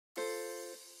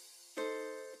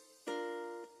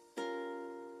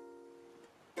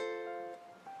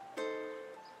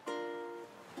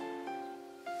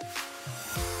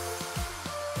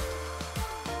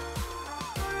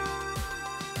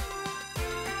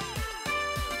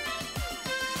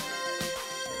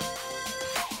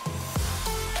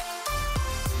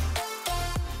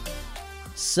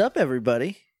Sup,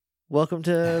 everybody? Welcome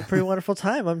to Pretty Wonderful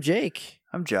Time. I'm Jake.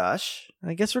 I'm Josh.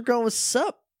 I guess we're going with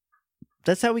sup.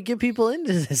 That's how we get people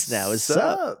into this now. Is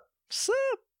sup.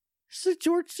 Sup.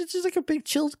 It's just like a big,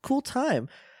 chill, cool time.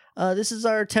 This is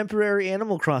our temporary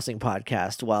Animal Crossing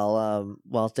podcast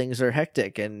while things are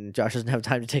hectic and Josh doesn't have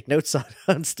time to take notes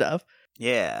on stuff.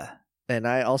 Yeah. And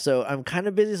I'm kind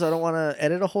of busy, so I don't want to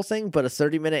edit a whole thing, but a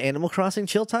 30-minute Animal Crossing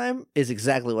chill time is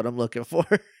exactly what I'm looking for.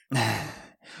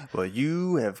 Well,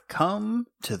 you have come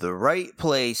to the right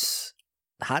place.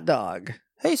 Hot dog.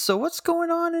 Hey, so what's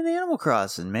going on in Animal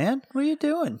Crossing, man? What are you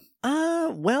doing?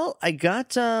 Well, I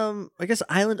got, I guess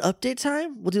island update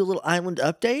time. We'll do a little island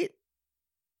update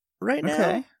right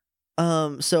now.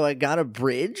 Okay. So I got a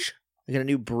bridge. I got a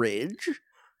new bridge.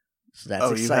 So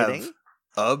that's exciting. You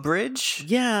have a bridge?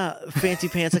 Yeah, fancy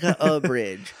pants. I got a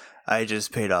bridge. I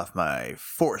just paid off my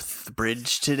 4th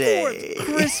bridge today. 4th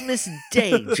Christmas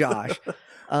Day, Josh.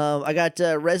 I got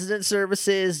resident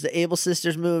services. The Able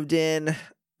sisters moved in.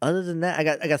 Other than that,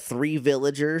 I got 3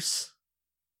 villagers.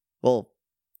 Well,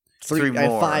 3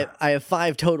 more. I have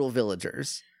 5 total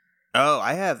villagers. Oh,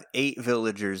 I have 8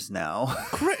 villagers now.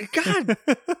 God,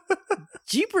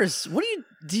 jeepers!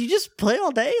 Do you just play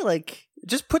all day? Like,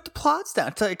 just put the plots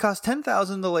down. It costs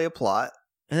 10,000 to lay a plot,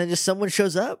 and then just someone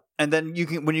shows up, and then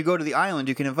when you go to the island,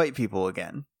 you can invite people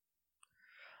again.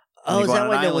 Oh, is that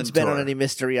why no one's been on any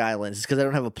mystery islands? It's because I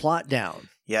don't have a plot down.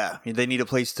 Yeah, they need a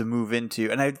place to move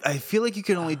into. And I feel like you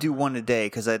can only do one a day,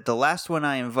 because the last one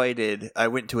I invited, I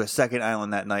went to a second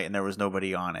island that night and there was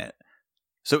nobody on it.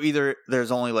 So either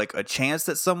there's only like a chance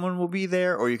that someone will be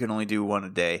there, or you can only do one a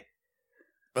day.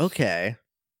 Okay.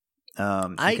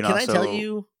 I tell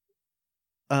you?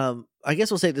 I guess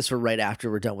we'll save this for right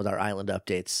after we're done with our island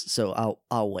updates. So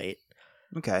I'll wait.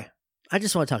 Okay. I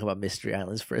just want to talk about mystery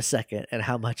islands for a second and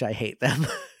how much I hate them.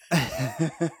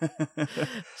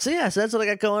 So that's what I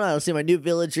got going on. Let's see. My new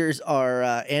villagers are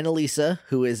Annalisa,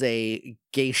 who is a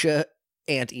geisha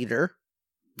anteater.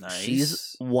 Nice.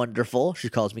 She's wonderful. She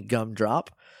calls me Gumdrop.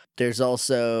 There's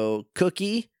also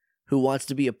Cookie, who wants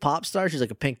to be a pop star. She's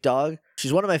like a pink dog.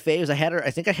 She's one of my faves.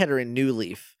 I think I had her in New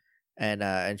Leaf,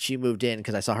 and she moved in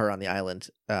because I saw her on the island.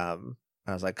 I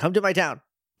was like, come to my town,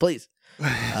 please.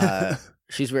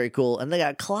 She's very cool. And they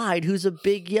got Clyde, who's a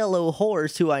big yellow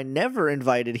horse who I never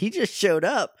invited. He just showed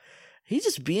up. He's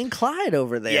just being Clyde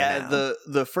over there. Yeah, now.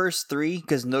 the first 3,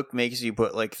 because Nook makes you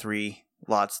put like 3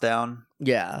 lots down.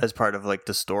 Yeah. As part of like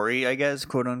the story, I guess,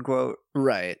 quote unquote.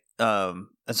 Right. And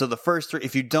so the first 3,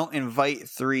 if you don't invite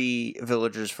 3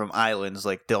 villagers from islands,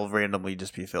 like they'll randomly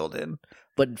just be filled in.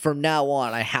 But from now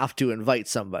on, I have to invite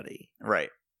somebody. Right.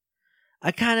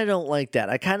 I kind of don't like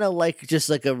that. I kind of like just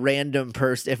like a random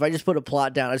person. If I just put a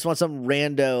plot down, I just want some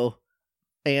rando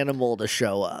animal to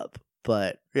show up.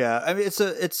 But yeah, I mean,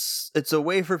 it's a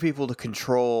way for people to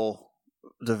control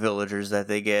the villagers that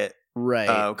they get.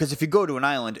 Right. Because if you go to an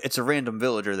island, it's a random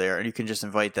villager there, and you can just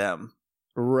invite them.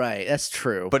 Right, that's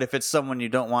true. But if it's someone you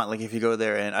don't want, like if you go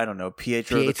there and, I don't know,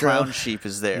 Pietro the clown sheep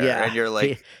is there, and you're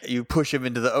like, you push him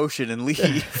into the ocean and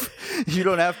leave, you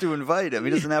don't have to invite him. He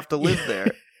doesn't have to live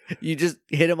there. You just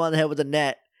hit him on the head with a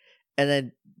net and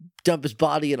then dump his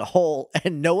body in a hole,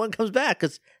 and no one comes back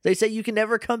because they say you can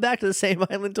never come back to the same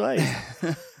island twice.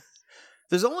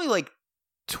 There's only like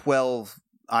 12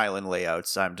 island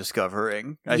layouts I'm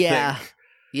discovering, I think.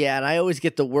 Yeah, and I always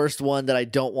get the worst one that I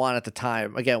don't want at the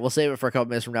time. Again, we'll save it for a couple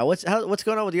minutes from now. What's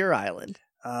going on with your island?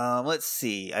 Let's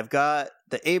see. I've got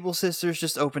the Able sisters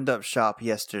just opened up shop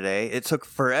yesterday. It took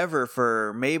forever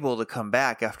for Mabel to come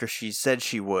back after she said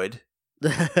she would.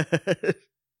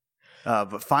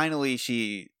 But finally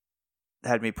she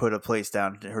had me put a place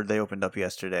down. They opened up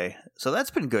yesterday. So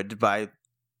that's been good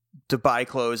to buy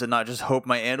clothes and not just hope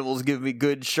my animals give me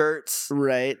good shirts.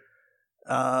 Right.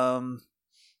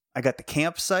 I got the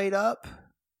campsite up.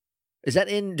 Is that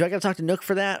in? Do I got to talk to Nook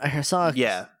for that? I saw.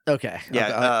 Yeah. Okay.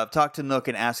 Yeah. Talk to Nook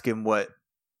and ask him what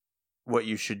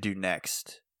you should do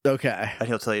next. Okay. And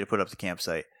he'll tell you to put up the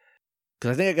campsite.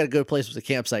 Because I think I got a good place with the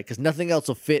campsite. Because nothing else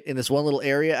will fit in this one little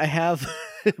area I have.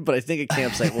 But I think a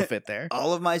campsite will fit there.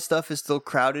 All of my stuff is still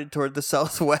crowded toward the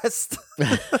southwest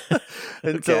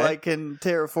until I can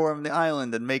terraform the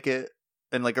island and make it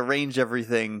and like arrange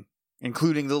everything,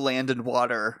 including the land and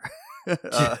water.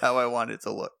 How I want it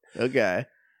to look. Okay.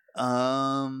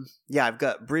 Yeah, I've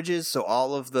got bridges, so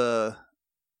all of the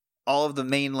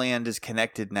mainland is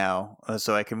connected now,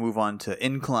 so I can move on to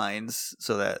inclines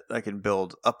so that I can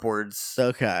build upwards.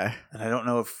 Okay. And I don't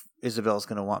know if Isabel's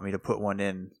going to want me to put one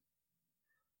in,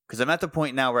 because I'm at the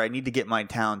point now where I need to get my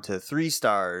town to 3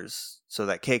 stars so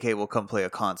that KK will come play a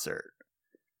concert.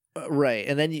 Right,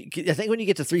 and then I think when you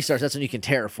get to 3 stars, that's when you can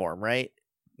terraform, right?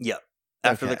 Yep.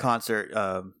 After the Okay. concert,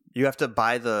 you have to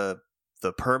buy the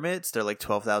permits. They're like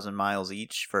 12,000 miles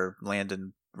each for land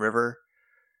and river.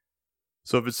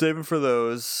 So I've been saving for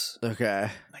those. Okay.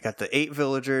 I got the 8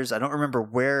 villagers. I don't remember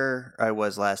where I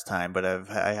was last time, but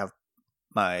I have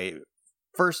my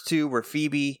first 2 were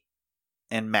Phoebe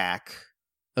and Mac,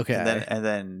 Okay. and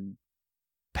then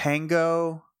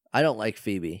Pango. I don't like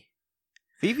Phoebe.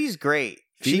 Phoebe's great.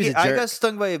 Phoebe's a I jerk. got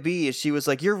stung by a bee, and she was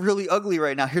like, "You're really ugly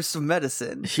right now. Here's some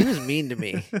medicine." She was mean to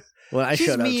me when I She's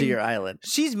showed up to mean. your island.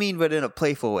 She's mean, but in a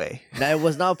playful way. That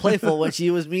was not playful when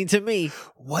she was mean to me.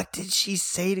 What did she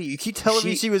say to you? You keep telling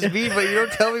me She- she was mean, but you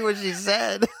don't tell me what she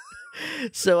said.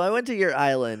 So I went to your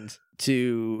island so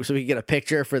we could get a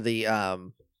picture for the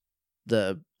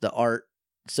art.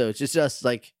 So it's just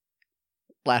like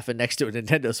laughing next to a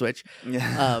Nintendo Switch.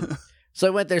 Yeah. So I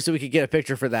went there so we could get a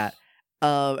picture for that.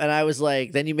 And I was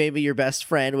like, then you made me your best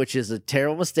friend, which is a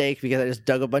terrible mistake because I just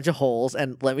dug a bunch of holes.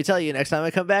 And let me tell you, next time I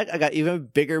come back, I got even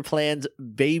bigger plans,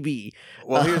 baby.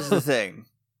 Well, here's the thing.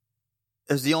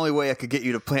 It was the only way I could get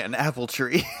you to plant an apple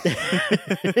tree.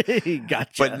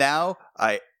 Gotcha. But now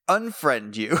I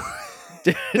unfriend you.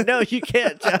 No, you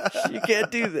can't, Josh. You can't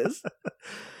do this.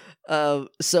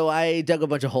 So I dug a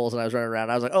bunch of holes and I was running around.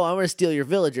 I was like, oh, I'm going to steal your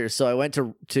villagers. So I went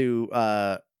to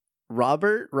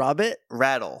Robert,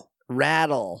 Rattle.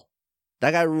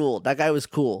 That guy ruled. That guy was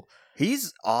cool.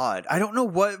 He's odd. I don't know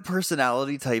what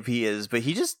personality type he is, but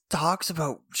he just talks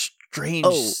about strange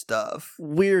Oh. stuff.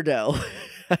 Weirdo.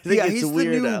 I think Yeah, it's he's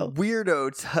weirdo. the new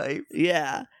weirdo type.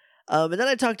 Yeah. And then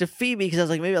I talked to Phoebe because I was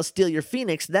like, maybe I'll steal your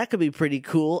phoenix. That could be pretty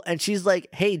cool. And she's like,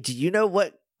 hey, do you know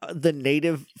what the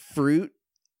native fruit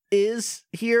is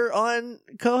here on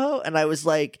Coho? And I was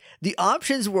like, the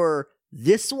options were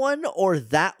this one or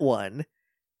that one,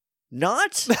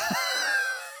 not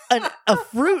a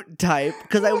fruit type,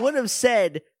 because I would have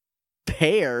said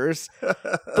pears,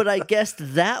 but I guessed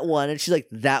that one. And she's like,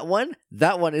 that one?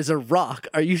 That one is a rock.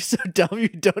 Are you so dumb you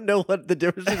don't know what the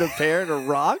difference between a pear and a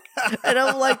rock? And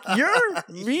I'm like, you're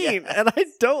mean, and I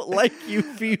don't like you,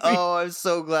 Phoebe. Oh, I'm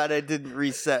so glad I didn't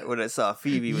reset when I saw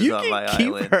Phoebe was you on can my keep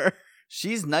island. her.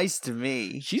 She's nice to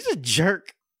me. She's a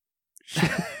jerk.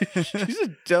 She's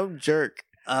a dumb jerk.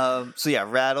 So yeah,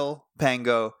 Rattle,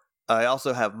 Pango. I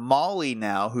also have Molly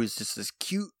now, who's just this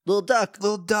cute Little duck.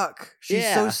 little duck. She's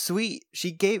so Yeah. sweet.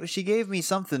 She gave me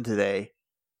something today.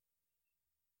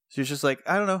 She was just like,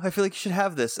 I don't know, I feel like you should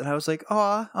have this. And I was like,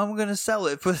 oh, I'm gonna sell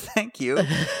it, but thank you.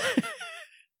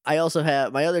 I also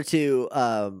have my other two,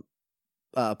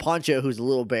 Poncho, who's a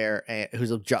little bear, and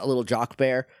who's a little jock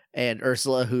bear, and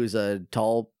Ursula, who's a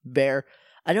tall bear.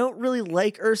 I don't really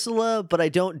like Ursula, but I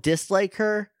don't dislike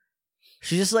her.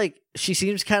 She's just like, she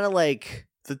seems kind of like,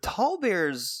 The tall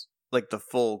bears, like the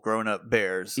full grown up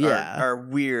bears, Yeah. are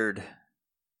weird.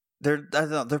 I don't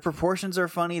know, their proportions are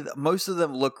funny. Most of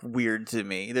them look weird to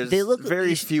me. There's They look-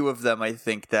 very few of them, I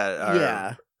think, that are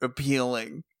yeah.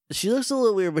 appealing. She looks a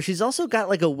little weird, but she's also got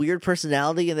like a weird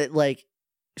personality, and that like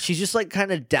she's just like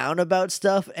kind of down about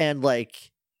stuff and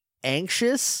like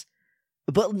anxious,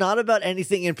 but not about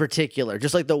anything in particular.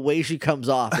 Just like the way she comes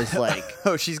off is like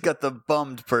Oh, she's got the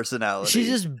bummed personality. she's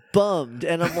just bummed,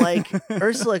 and I'm like,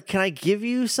 Ursula, can I give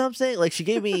you something? Like she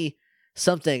gave me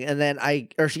something, and then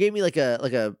she gave me like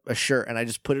a shirt, and I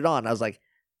just put it on. I was like,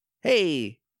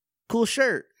 hey, cool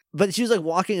shirt. But she was like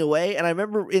walking away, and I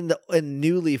remember in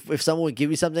New Leaf, if someone would give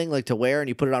you something like to wear and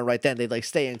you put it on right then, they'd like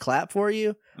stay and clap for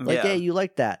you. Like, Yeah. hey, you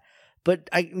like that. But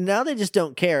now they just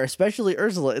don't care, especially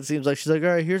Ursula. It seems like she's like, all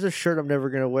right, here's a shirt I'm never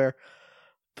going to wear.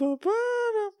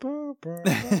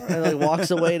 And like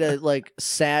walks away to like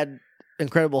sad,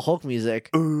 Incredible Hulk music.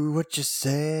 Ooh, what you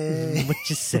say? What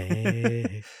you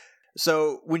say?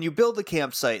 So when you build a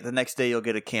campsite, the next day you'll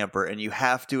get a camper, and you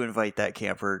have to invite that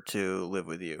camper to live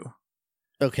with you.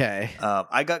 Okay.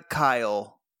 I got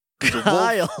Kyle. He's a wolf.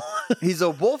 Kyle. He's a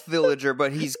wolf villager,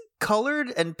 but he's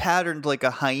colored and patterned like a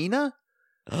hyena,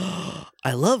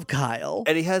 I love Kyle.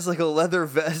 and he has like a leather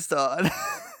vest on.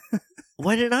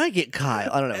 Why didn't I get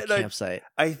Kyle? I don't have And a I- campsite.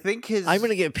 I think his I'm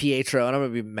gonna get Pietro, and I'm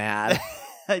gonna be mad.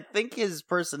 I think his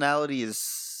personality is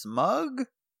smug.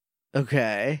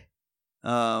 Okay.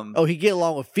 Oh, Oh, he get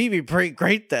along with Phoebe pretty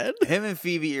great then. him and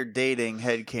Phoebe are dating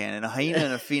headcanon. A hyena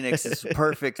and a phoenix is a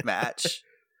perfect match.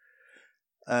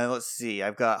 Let's see.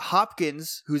 I've got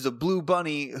Hopkins, who's a blue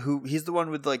bunny. He's the one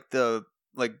with like the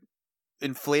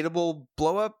inflatable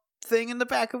blow up thing in the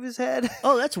back of his head.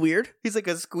 Oh, that's weird. He's like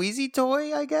a squeezy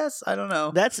toy, I guess. I don't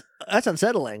know. That's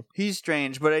unsettling. He's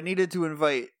strange, but I needed to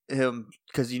invite him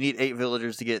because you need 8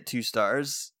 villagers to get 2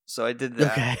 stars. So I did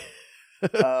that. Okay.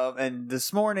 And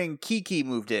this morning, Kiki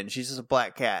moved in. She's just a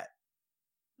black cat.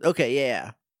 Okay,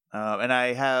 yeah. And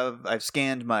I've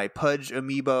scanned my Pudge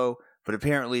amiibo, but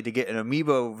apparently to get an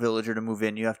amiibo villager to move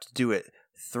in, you have to do it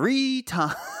 3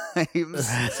 times.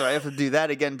 So I have to do that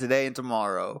again today and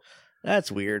tomorrow.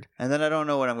 That's weird. And then I don't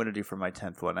know what I'm going to do for my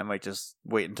 10th one. I might just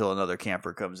wait until another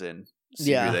camper comes in,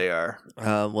 see who they are.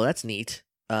 Well, that's neat.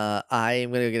 I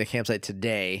am going to get a campsite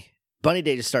today. Bunny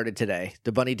Day just started today.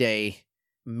 The Bunny Day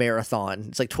marathon.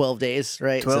 It's like 12 days,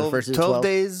 right? 12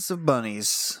 days of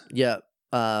bunnies. Yep.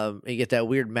 You get that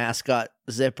weird mascot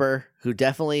Zipper, who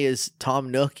definitely is Tom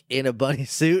Nook in a bunny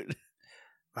suit.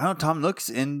 Wow, Tom Nook's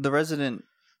in the resident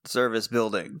service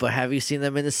building. But have you seen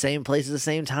them in the same place at the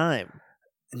same time?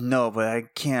 No, but I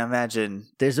can't imagine.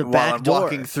 There's a while back I'm door.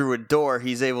 Walking through a door,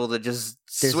 he's able to just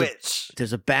switch.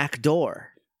 There's a back door.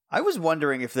 I was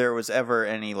wondering if there was ever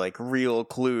any like real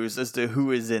clues as to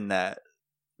who is in that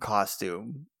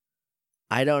costume.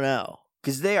 I don't know.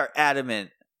 Because they are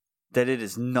adamant that it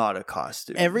is not a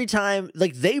costume. Every time,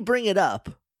 like, they bring it up,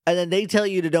 and then they tell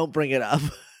you to don't bring it up.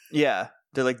 Yeah.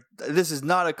 They're like, this is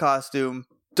not a costume.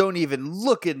 Don't even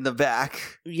look in the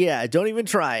back. Yeah, don't even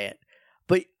try it.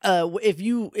 But if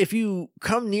you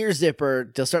come near Zipper,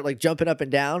 they'll start like jumping up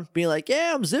and down, being like,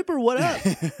 "Yeah, I'm Zipper. What up?"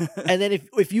 And then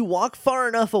if you walk far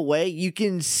enough away, you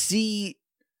can see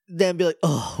them be like,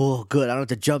 "Oh, well, good. I don't have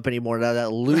to jump anymore now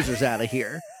that loser's out of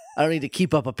here. I don't need to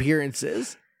keep up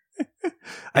appearances."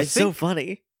 It's so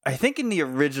funny. I think in the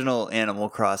original Animal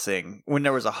Crossing, when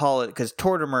there was a holiday, because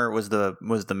Tortimer was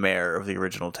the mayor of the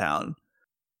original town.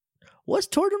 Was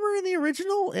Tortimer in the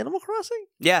original Animal Crossing?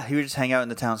 Yeah, he would just hang out in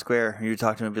the town square. You would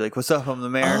talk to him and be like, "What's up? I'm the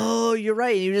mayor." Oh, you're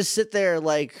right. You just sit there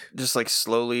like... Just like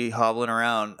slowly hobbling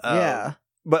around. Yeah.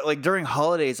 But like during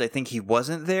holidays, I think he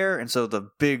wasn't there. And so the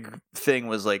big thing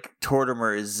was like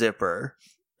Tortimer is Zipper.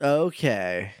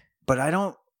 Okay. But I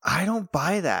don't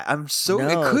buy that. No,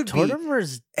 it could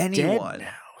Tortimer's be anyone. dead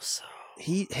now, so...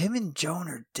 Him and Joan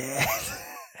are dead.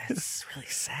 It's really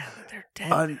sad that they're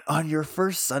dead. On your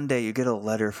first Sunday, you get a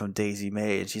letter from Daisy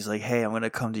May, and she's like, "Hey, I'm going to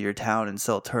come to your town and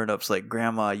sell turnips like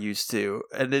Grandma used to."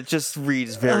 And it just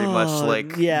reads very much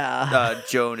like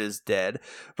Joan is dead.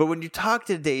 But when you talk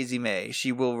to Daisy May,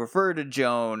 she will refer to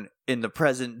Joan in the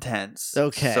present tense.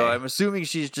 Okay. So I'm assuming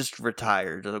she's just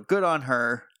retired. So good on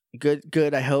her.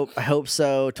 Good. I hope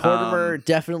so. Tortimer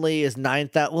definitely is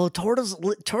 9,000. Well,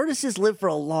 tortoises live for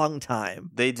a long time.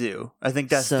 They do. I think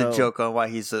that's the joke on why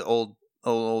he's an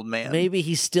old man. Maybe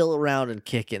he's still around and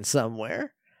kicking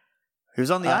somewhere. He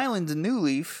was on the island in New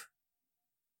Leaf.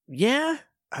 Yeah,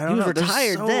 I don't know. He was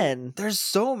retired then. There's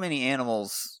so many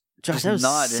animals. Josh, that was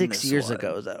not 6 years one.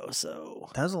 ago, though. So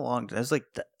that was a long. That was like.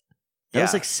 That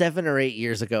was like 7 or 8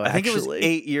 years ago, I think it was actually.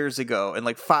 8 years ago. And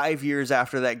like 5 years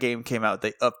after that game came out,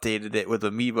 they updated it with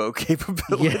amiibo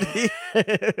capability.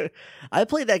 Yeah. I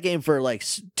played that game for like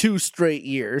 2 straight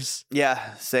years.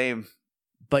 Yeah, same.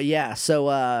 But yeah, so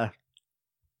I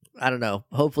don't know.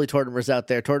 Hopefully Tortimer's out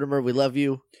there. Tortimer, we love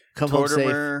you. Come home safe.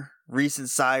 Tortimer, Reese and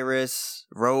Cyrus,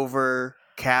 Rover,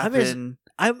 Captain.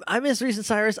 I miss Reese and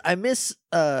Cyrus. I miss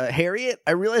Harriet.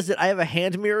 I realized that I have a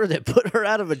hand mirror that put her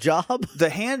out of a job.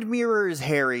 The hand mirror is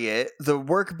Harriet. The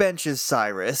workbench is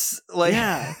Cyrus. Like,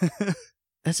 yeah,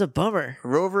 that's a bummer.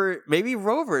 Rover, maybe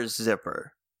Rover's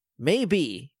Zipper.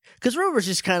 Maybe. Because Rover's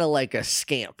just kind of like a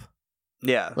scamp.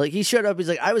 Yeah. Like, he showed up, he's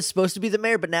like, I was supposed to be the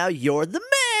mayor, but now you're the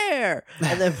mayor!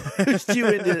 And then pushed you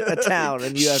into a town,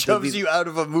 and you have shoves you out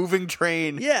of a moving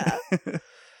train. Yeah.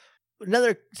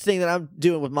 Another thing that I'm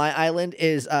doing with my island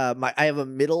is I have a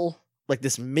middle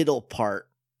part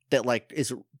that like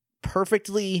is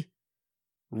perfectly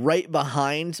right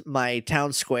behind my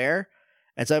town square.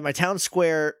 And so I have my town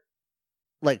square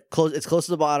like it's close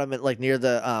to the bottom and like near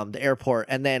the airport,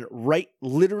 and then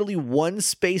literally one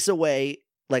space away,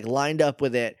 like lined up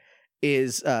with it,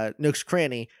 is Nook's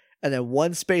Cranny, and then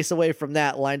one space away from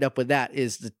that, lined up with that,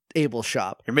 is the Able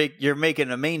Shop. You're making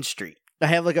a main street. I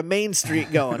have like a main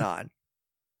street going on.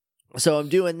 So I'm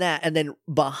doing that. And then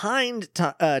behind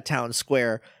Town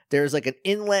Square, there's like an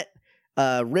inlet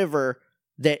river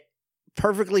that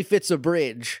perfectly fits a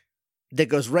bridge that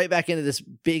goes right back into this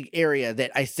big area that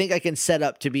I think I can set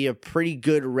up to be a pretty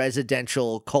good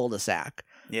residential cul-de-sac.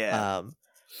 Yeah.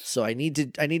 So I need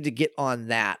to get on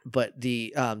that. But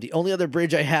the only other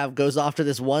bridge I have goes off to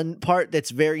this one part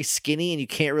that's very skinny and you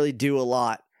can't really do a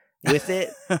lot with it.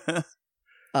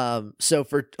 So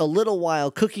for a little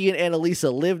while, Cookie and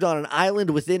Annalisa lived on an island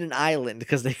within an island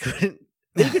because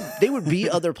they would be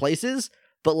other places,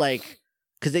 but like,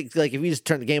 because they like if you just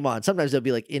turn the game on, sometimes they'll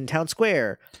be like in Town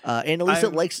Square.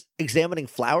 Annalisa likes examining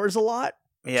flowers a lot,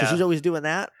 so she's always doing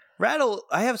that. Rattle,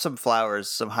 I have some flowers,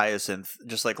 some hyacinth,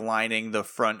 just like lining the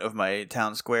front of my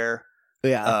town square.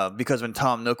 Yeah. Because when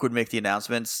Tom Nook would make the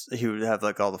announcements, he would have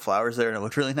like all the flowers there and it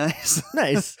looked really nice.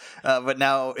 Nice. But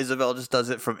now Isabel just does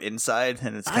it from inside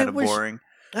and it's kind of boring.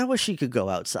 I wish she could go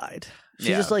outside.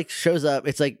 She Yeah. just like shows up.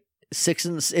 It's like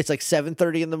it's like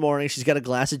 7:30 in the morning. She's got a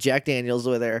glass of Jack Daniels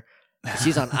with her.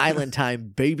 She's on island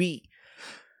time, baby.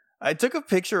 I took a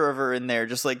picture of her in there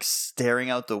just like staring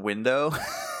out the window.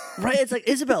 Right? It's like,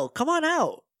 Isabel, come on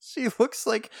out. She looks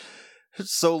like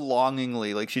so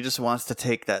longingly like she just wants to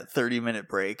take that 30-minute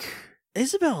break.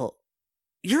 Isabel,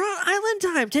 you're on island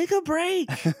time. Take a break.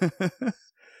 You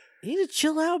need to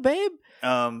chill out, babe.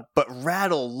 But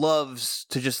Rattle loves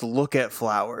to just look at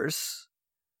flowers.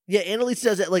 Yeah, Annalise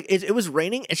does it. Like it was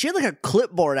raining, and she had like a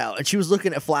clipboard out, and she was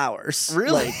looking at flowers.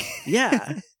 Really? Like,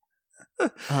 yeah.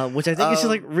 Which I think is just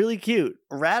like really cute.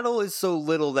 Rattle is so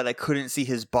little that I couldn't see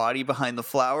his body behind the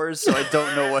flowers, so I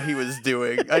don't know what he was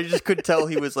doing. I just could tell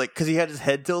he was like, because he had his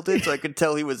head tilted, so I could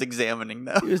tell he was examining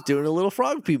them. He was doing a little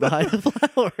frog pee behind the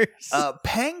flowers.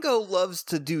 Pango loves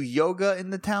to do yoga in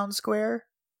the town square.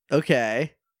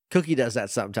 Okay. Cookie does that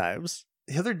sometimes.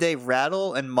 The other day,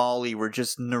 Rattle and Molly were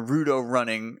just Naruto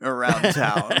running around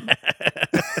town.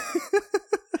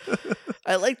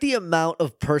 I like the amount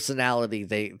of personality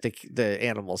the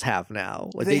animals have now.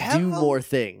 Like They they do have more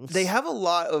things. They have a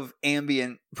lot of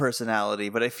ambient personality,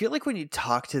 but I feel like when you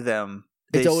talk to them,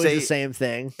 It's they always say the same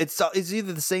thing. it's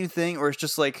either the same thing or it's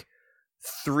just like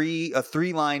a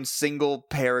 3-line single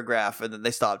paragraph, and then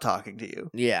they stop talking to you.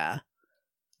 Yeah.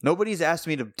 Nobody's asked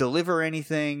me to deliver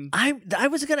anything. I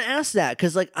was gonna ask that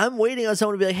because like I'm waiting on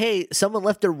someone to be like, hey, someone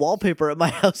left their wallpaper at my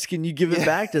house. Can you give it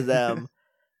back to them?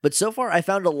 But so far, I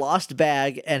found a lost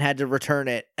bag and had to return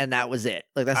it, and that was it.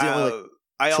 Like that's the only like,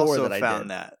 I chore also that I found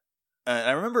did. that.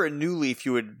 I remember in New Leaf,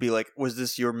 you would be like, "Was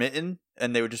this your mitten?"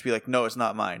 And they would just be like, "No, it's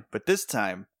not mine." But this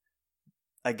time,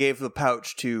 I gave the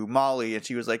pouch to Molly, and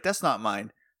she was like, "That's not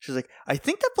mine." She was like, "I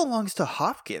think that belongs to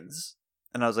Hopkins."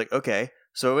 And I was like, "Okay."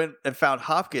 So I went and found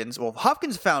Hopkins. Well,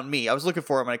 Hopkins found me. I was looking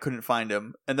for him, and I couldn't find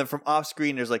him. And then from off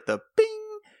screen, there's like the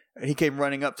bing, and he came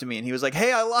running up to me, and he was like,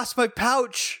 "Hey, I lost my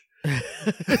pouch."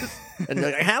 And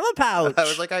like, I have a pouch. I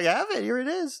was like, "I have it. Here it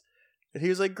is." And he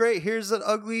was like, "Great. Here's an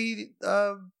ugly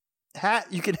hat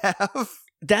you can have."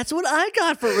 That's what I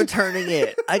got for returning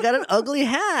it. I got an ugly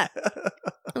hat.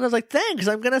 And I was like, thanks,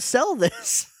 I'm going to sell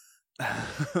this.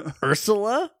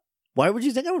 Ursula, why would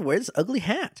you think I would wear this ugly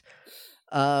hat?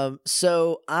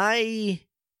 So I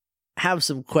have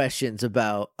some questions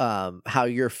about how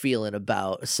you're feeling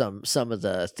about some of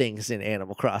the things in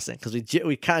Animal Crossing, because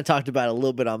we kind of talked about it a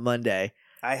little bit on Monday.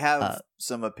 I have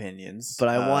some opinions, but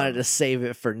I wanted to save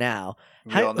it for now.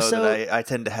 We all know that I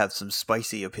tend to have some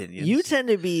spicy opinions. You tend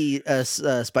to be a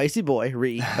spicy boy,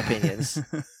 opinions.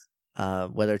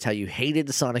 Whether it's how you hated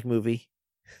the Sonic movie,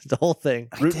 the whole thing,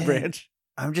 root and branch.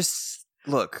 I just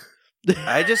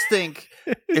think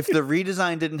if the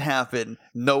redesign didn't happen,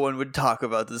 no one would talk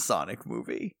about the Sonic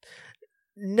movie.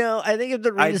 No, I think if the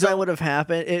redesign would have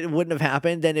happened, it wouldn't have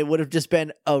happened. Then it would have just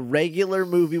been a regular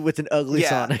movie with an ugly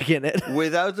Sonic in it.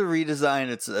 Without the redesign,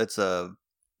 it's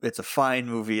a fine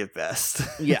movie at best.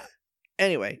 Yeah.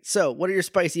 Anyway, so what are your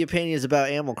spicy opinions about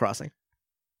Animal Crossing?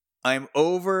 I'm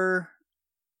over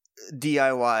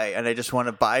DIY, and I just want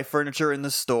to buy furniture in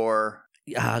the store.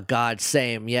 God,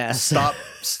 same. Yes.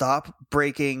 Stop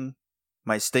breaking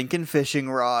my stinking fishing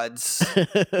rods.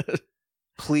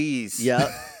 Please. Yep,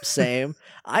 same.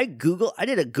 I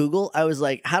did a Google. I was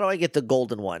like, how do I get the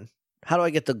golden one? How do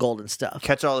I get the golden stuff?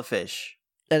 Catch all the fish.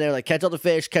 And they're like, catch all the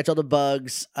fish, catch all the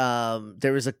bugs.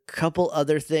 There was a couple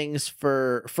other things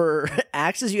for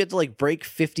axes. You had to like break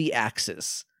 50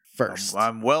 axes first.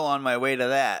 I'm well on my way to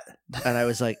that. And I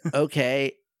was like,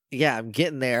 okay, yeah, I'm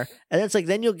getting there. And it's like,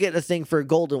 then you'll get a thing for a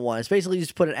golden one. It's basically you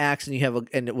just put an axe and you have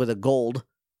with a gold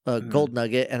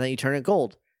nugget, and then you turn it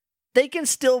gold. They can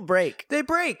still break. They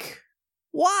break.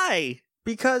 Why?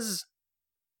 Because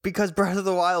Breath of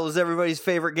the Wild is everybody's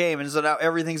favorite game, and so now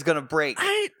everything's gonna break.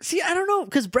 I don't know,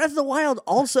 because Breath of the Wild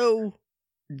also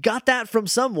got that from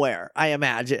somewhere, I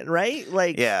imagine, right?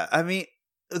 Like, yeah, I mean,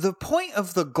 the point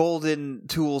of the golden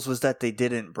tools was that they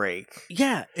didn't break.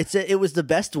 Yeah, it was the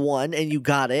best one, and you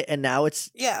got it, and now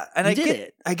it's and I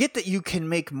get that you can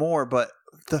make more, but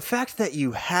the fact that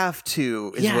you have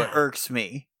to is what irks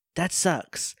me. That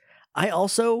sucks. I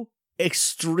also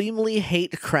extremely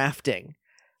hate crafting.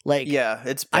 Like, yeah,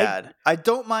 it's bad. I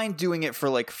don't mind doing it for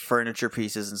like furniture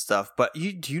pieces and stuff, but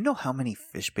do you know how many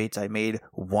fish baits I made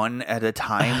one at a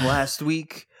time last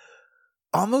week?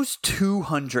 Almost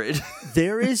 200.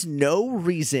 There is no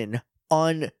reason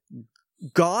on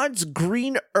God's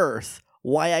green earth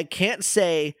why I can't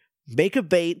say make a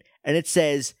bait and it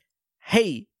says,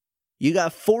 hey, you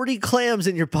got 40 clams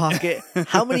in your pocket.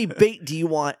 How many bait do you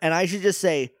want? And I should just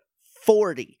say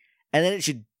 40. And then it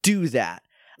should do that.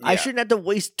 Yeah. I shouldn't have to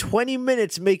waste 20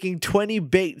 minutes making 20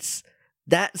 baits.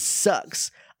 That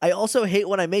sucks. I also hate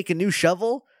when I make a new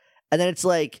shovel and then it's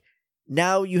like,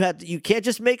 now you can't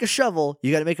just make a shovel.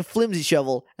 You got to make a flimsy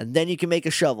shovel and then you can make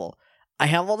a shovel. I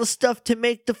have all the stuff to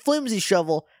make the flimsy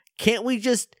shovel. Can't we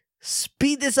just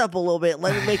speed this up a little bit and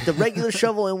let me make the regular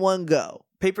shovel in one go?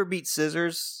 Paper Beats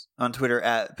Scissors on Twitter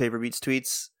at Paper Beats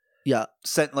Tweets. Yeah.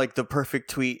 Sent like the perfect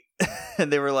tweet.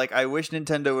 And they were like, I wish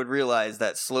Nintendo would realize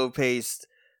that slow paced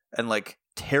and like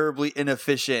terribly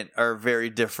inefficient are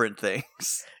very different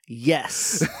things.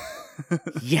 Yes.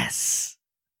 Yes.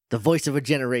 The voice of a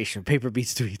generation. Paper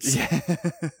Beats Tweets.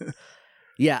 Yeah.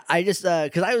 Yeah, I just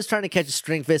because I was trying to catch a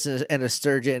stringfish and a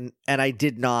sturgeon, and I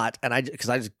did not, and I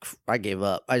gave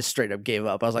up. I just straight up gave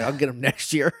up. I was like, I'll get them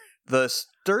next year. The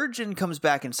sturgeon comes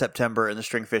back in September, and the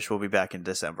stringfish will be back in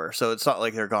December. So it's not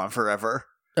like they're gone forever.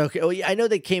 Okay, well, yeah, I know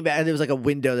they came back, and there was like a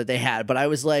window that they had, but I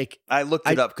was like, I looked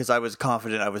it up because I was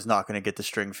confident I was not going to get the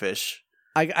stringfish.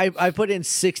 I put in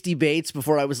 60 baits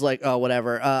before I was like, oh,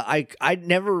 whatever. I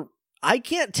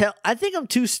can't tell. I think I'm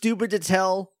too stupid to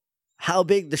tell how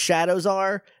big the shadows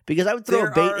are because I would throw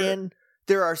a bait in.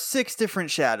 There are 6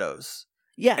 different shadows.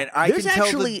 Yeah, and I can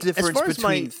tell the difference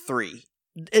between 3.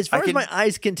 As far as my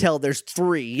eyes can tell, there's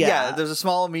 3. Yeah, there's a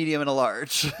small, a medium, and a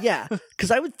large. Yeah, because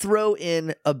I would throw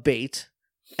in a bait,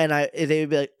 and they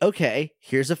would be like, "Okay,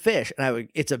 here's a fish," and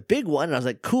it's a big one, and I was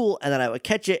like, "Cool," and then I would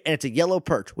catch it, and it's a yellow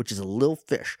perch, which is a little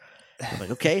fish. I'm like,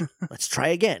 "Okay, let's try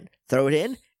again." Throw it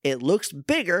in. It looks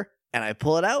bigger. And I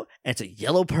pull it out, and it's a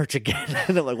yellow perch again.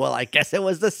 And I'm like, well, I guess it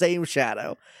was the same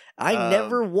shadow.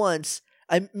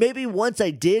 Maybe once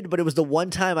I did, but it was the one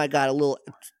time I got a little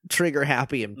trigger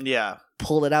happy and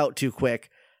pulled it out too quick.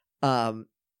 But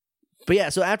yeah,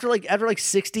 so after like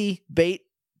 60 bait,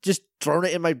 just throwing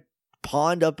it in my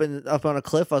pond up on a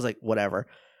cliff, I was like, whatever.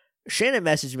 Shannon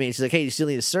messaged me, and she's like, hey, you still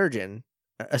need a sturgeon.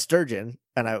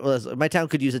 And my town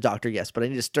could use a doctor, yes, but I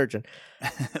need a sturgeon.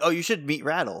 Oh, you should meet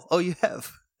Rattle. Oh, you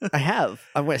have. I have.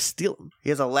 I'm going to steal him. He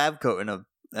has a lab coat and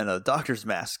a doctor's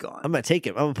mask on. I'm going to take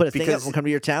him. I'm going to put a thing up. I'm going to come to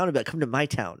your town and be like, come to my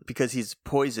town. Because he's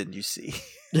poisoned, you see.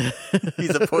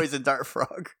 He's a poisoned dart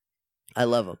frog. I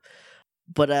love him.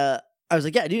 But I was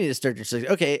like, yeah, I do need a sturgeon. She's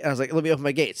like, okay. I was like, let me open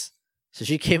my gates. So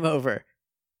she came over.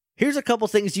 Here's a couple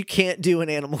things you can't do in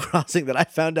Animal Crossing that I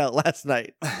found out last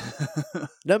night.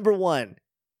 Number 1,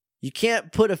 you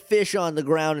can't put a fish on the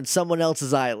ground in someone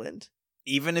else's island.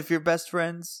 Even if you're best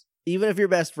friends? Even if you're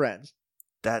best friends.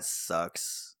 That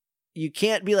sucks. You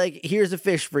can't be like, here's a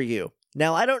fish for you.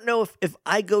 Now, I don't know if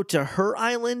I go to her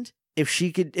island,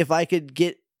 if I could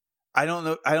get... I don't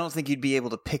know. I don't think you'd be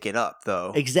able to pick it up,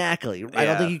 though. Exactly. Yeah. I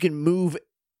don't think you can move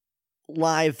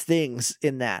live things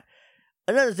in that.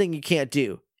 Another thing you can't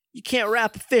do, you can't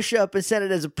wrap a fish up and send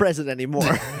it as a present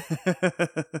anymore.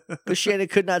 Because Shannon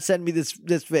could not send me this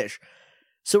fish.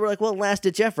 So we're like, well,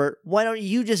 last-ditch effort. Why don't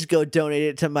you just go donate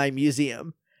it to my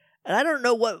museum? And I don't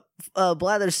know what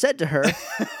Blathers said to her,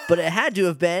 but it had to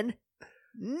have been,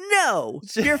 no,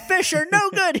 your fish are no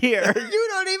good here. You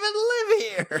don't even live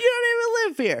here. You don't even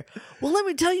live here. Well, let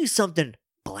me tell you something,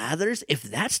 Blathers. If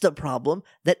that's the problem,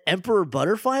 that Emperor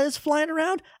Butterfly is flying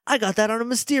around, I got that on a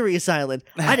mysterious island.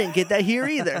 I didn't get that here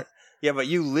either. Yeah, but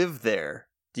you live there.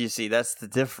 Do you see? That's the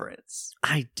difference.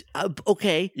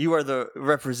 Okay. You are the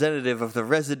representative of the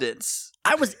residents.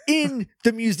 I was in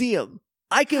the museum.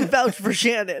 I can vouch for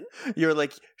Shannon. You're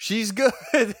like, she's good.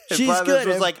 And She's Blathers good.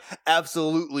 was like,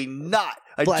 absolutely not.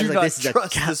 I Blathers do like,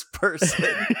 not trust this person.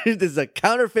 This is a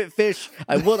counterfeit fish.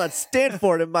 I will not stand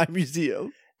for it in my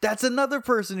museum. That's another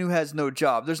person who has no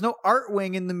job. There's no art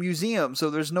wing in the museum, so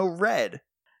there's no red.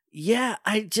 Yeah,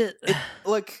 I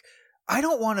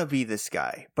don't want to be this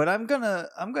guy, but I'm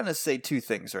gonna say 2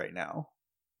 things right now.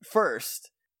 First,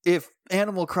 if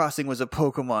Animal Crossing was a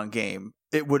Pokemon game,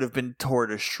 it would have been torn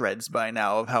to shreds by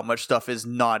now of how much stuff is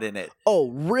not in it.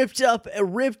 Oh, ripped up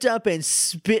and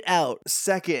spit out.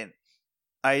 Second,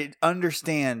 I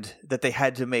understand that they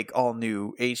had to make all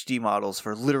new HD models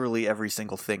for literally every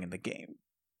single thing in the game.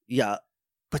 Yeah.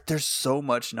 But there's so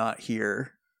much not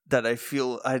here that I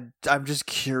feel I'm just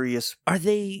curious. Are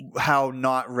they how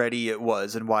not ready it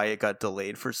was and why it got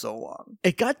delayed for so long?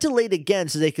 It got delayed again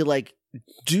so they could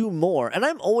do more. And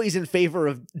I'm always in favor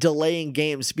of delaying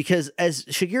games because as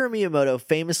Shigeru Miyamoto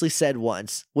famously said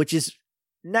once, which is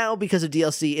now because of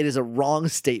DLC, it is a wrong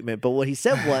statement. But what he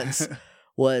said once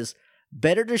was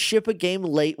better to ship a game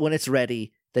late when it's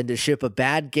ready than to ship a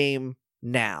bad game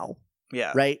now.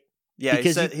 Yeah. Right? Yeah.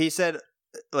 Because he said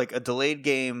like a delayed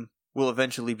game will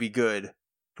eventually be good,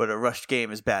 but a rushed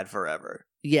game is bad forever.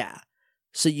 Yeah.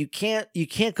 So you can't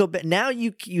go back. Now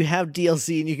you have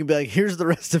DLC and you can be like, here's the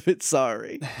rest of it.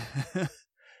 Sorry.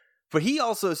 But he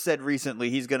also said recently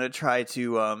he's going to try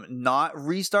to not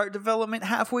restart development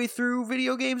halfway through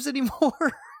video games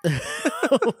anymore.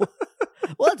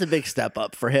 Well, that's a big step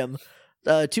up for him.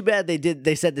 Too bad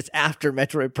they said this after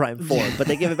Metroid Prime 4, but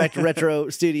they gave it back to Retro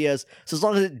Studios. So as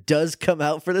long as it does come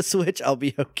out for the Switch, I'll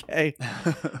be okay.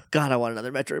 God, I want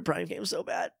another Metroid Prime game so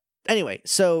bad. Anyway,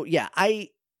 so yeah, I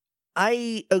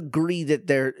agree that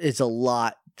there is a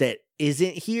lot that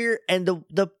isn't here, and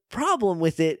the problem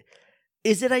with it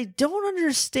is that I don't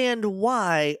understand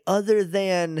why, other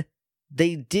than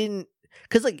they didn't,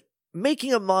 because like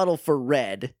making a model for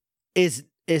Red is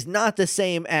not the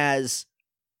same as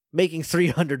making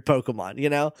 300 Pokemon, you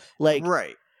know? Like,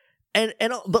 right.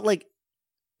 But like,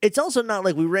 it's also not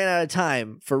like we ran out of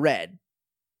time for Red,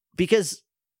 because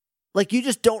like you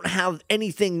just don't have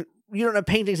anything. You don't have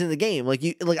paintings in the game. Like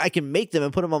I can make them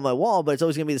and put them on my wall, but it's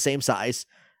always gonna be the same size.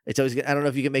 It's always, I don't know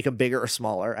if you can make them bigger or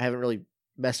smaller. I haven't really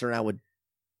messed around with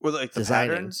like the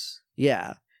designing. patterns.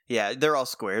 Yeah, they're all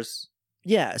squares.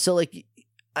 Yeah, so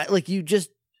like you just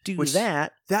do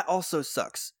that. That also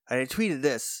sucks. I tweeted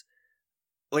this.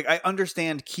 Like, I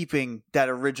understand keeping that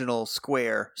original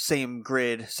square, same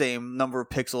grid, same number of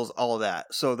pixels, all of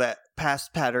that, so that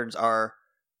past patterns are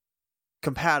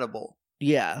compatible.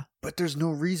 Yeah. But there's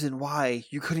no reason why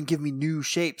you couldn't give me new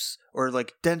shapes or,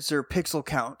 like, denser pixel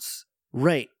counts.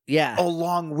 Right, yeah.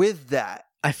 Along with that.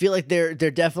 I feel like there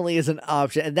definitely is an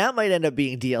option, and that might end up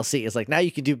being DLC. It's like, now you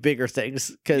can do bigger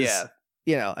things, because,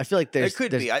 you know, I feel like there's... It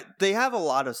could be. They have a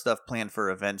lot of stuff planned for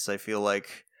events, I feel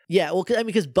like. Yeah, well, I mean,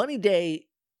 because Bunny Day...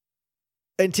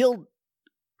 Until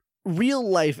real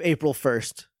life April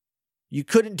 1st, you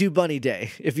couldn't do Bunny Day.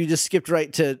 If you just skipped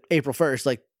right to April 1st,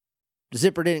 like,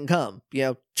 Zipper didn't come. You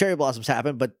know, Cherry Blossoms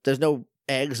happened, but there's no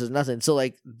eggs, there's nothing. So,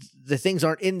 like, the things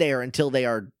aren't in there until they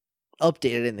are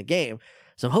updated in the game.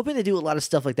 So I'm hoping to do a lot of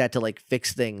stuff like that to, like,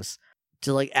 fix things,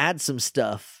 to, like, add some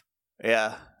stuff.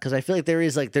 Yeah. Because I feel like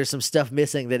there's some stuff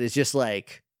missing that is just,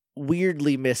 like,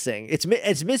 weirdly missing.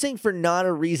 It's missing for not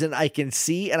a reason I can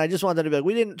see, and I just want them to be like,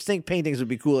 we didn't think paintings would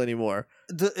be cool anymore.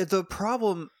 The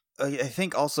problem, I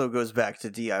think, also goes back to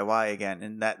DIY again,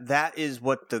 and that is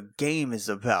what the game is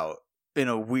about in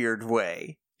a weird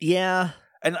way. Yeah.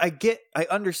 And I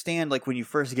understand, like, when you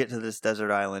first get to this desert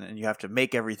island and you have to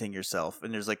make everything yourself,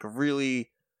 and there's, like, a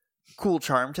really cool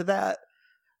charm to that.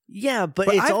 Yeah, but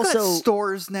it's I've also got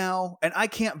stores now, and I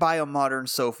can't buy a modern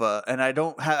sofa, and I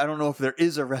don't know if there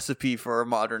is a recipe for a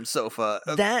modern sofa.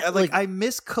 That I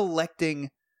miss collecting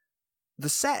the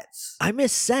sets. I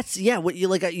miss sets. Yeah, what you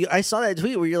like? I saw that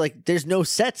tweet where you're like, "There's no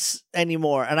sets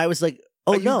anymore," and I was like,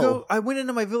 "Oh no!" I went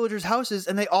into my villagers' houses,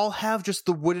 and they all have just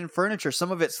the wooden furniture.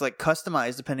 Some of it's like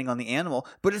customized depending on the animal,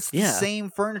 but it's the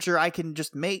same furniture I can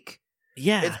just make.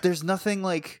 Yeah, there's nothing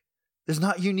like. There's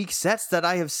not unique sets that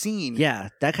I have seen. Yeah,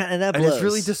 that blows. And it's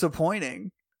really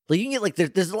disappointing. Like, you can get, like,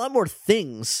 there's a lot more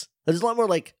things. There's a lot more,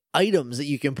 like, items that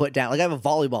you can put down. Like, I have a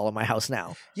volleyball in my house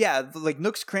now. Yeah, like,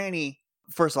 Nook's Cranny,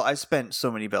 first of all, I spent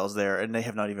so many bells there, and they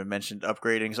have not even mentioned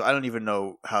upgrading, so I don't even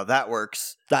know how that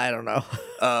works. I don't know.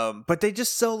 But they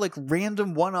just sell, like,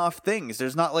 random one-off things.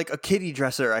 There's not, like, a kitty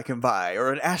dresser I can buy,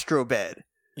 or an astro bed.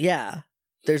 Yeah.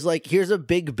 There's, like, here's a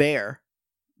big bear.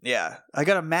 Yeah, I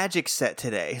got a magic set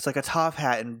today. It's like a top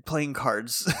hat and playing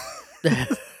cards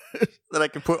that I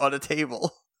can put on a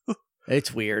table.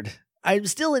 It's weird. I'm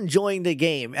still enjoying the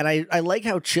game, and I like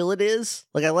how chill it is.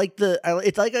 Like, I like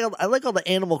all the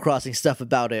Animal Crossing stuff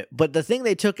about it. But the thing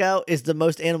they took out is the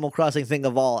most Animal Crossing thing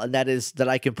of all, and that is that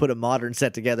I can put a modern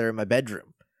set together in my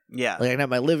bedroom. Yeah, like I can have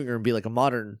my living room be like a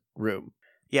modern room.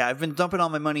 Yeah, I've been dumping all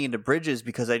my money into Bridges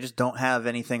because I just don't have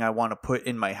anything I want to put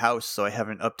in my house, so I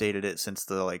haven't updated it since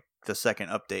the second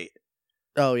update.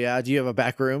 Oh yeah, do you have a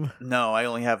back room? No, I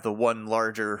only have the one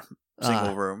larger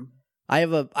single room. I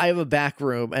have a back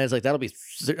room, and it's like, that'll be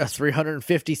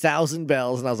 350,000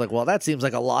 bells, and I was like, well, that seems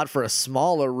like a lot for a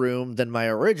smaller room than my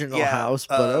original house,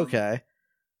 but okay.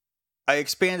 I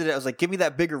expanded it. I was like, give me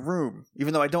that bigger room,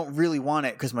 even though I don't really want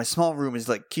it because my small room is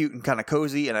like cute and kind of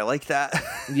cozy, and I like that.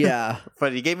 Yeah.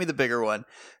 But he gave me the bigger one.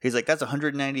 He's like, that's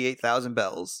 198,000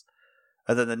 bells.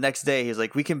 And then the next day, he's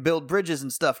like, we can build bridges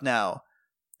and stuff now.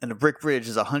 And a brick bridge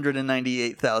is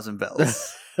 198,000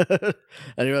 bells. And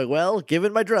you're like, well,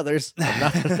 given my druthers.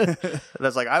 And I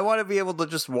was like, I want to be able to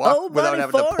just walk without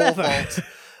having to pole vault.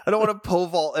 I don't want to pole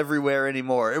vault everywhere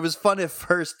anymore. It was fun at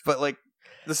first, but like,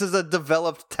 this is a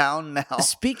developed town now.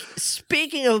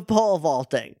 Speaking of pole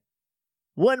vaulting,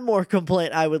 one more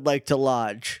complaint I would like to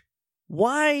lodge.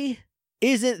 Why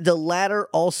isn't the ladder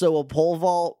also a pole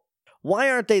vault?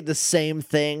 Why aren't they the same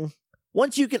thing?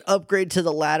 Once you can upgrade to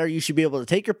the ladder, you should be able to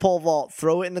take your pole vault,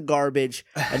 throw it in the garbage,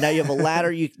 and now you have a ladder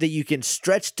that you can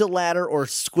stretch to ladder or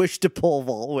squish to pole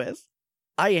vault with.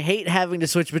 I hate having to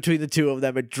switch between the two of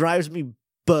them. It drives me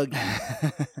buggy.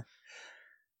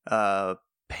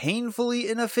 Painfully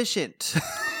inefficient.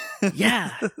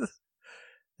 Yeah.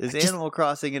 It's Animal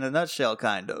Crossing in a nutshell,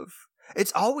 kind of.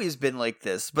 It's always been like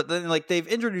this, but then like they've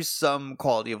introduced some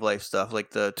quality of life stuff,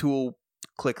 like the tool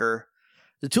clicker.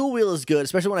 The tool wheel is good,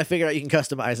 especially when I figured out you can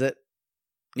customize it.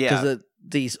 Yeah. Because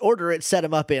these order it, set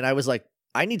them up in, I was like,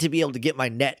 I need to be able to get my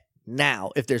net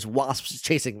now if there's wasps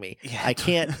chasing me. Yeah. I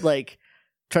can't like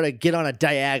try to get on a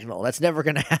diagonal. That's never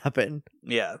going to happen.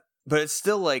 Yeah. But it's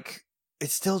still like,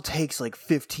 it still takes like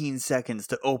 15 seconds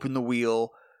to open the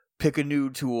wheel, pick a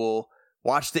new tool,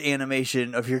 watch the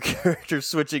animation of your character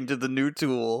switching to the new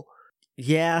tool.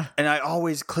 Yeah. And I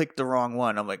always click the wrong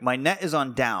one. I'm like, my net is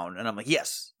on down. And I'm like,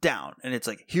 yes, down. And it's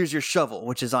like, here's your shovel,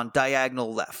 which is on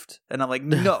diagonal left. And I'm like,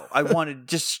 no, I wanted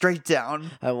just straight down.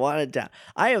 I want it down.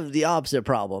 I have the opposite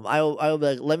problem. I'll be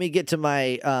like, let me get to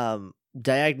my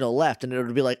diagonal left. And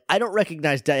it'll be like, I don't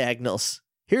recognize diagonals.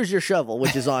 Here's your shovel,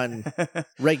 which is on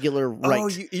regular right. Oh,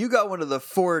 you got one of the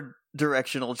 4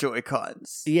 directional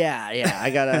Joy-Cons. Yeah. I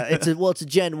got it's a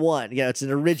Gen 1. Yeah, it's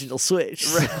an original Switch.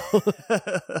 So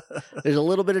there's a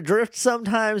little bit of drift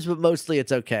sometimes, but mostly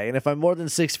it's okay. And if I'm more than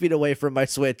 6 feet away from my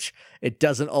Switch, it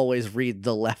doesn't always read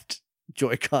the left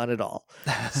Joy-Con at all.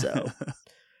 So,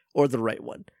 or the right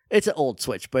one. It's an old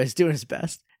Switch, but it's doing its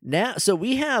best. Now, so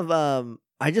we have,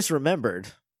 I just remembered,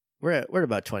 we're at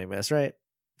about 20 minutes, right?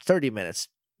 30 minutes.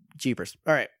 Jeepers.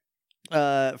 All right.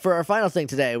 For our final thing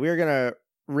today, we're going to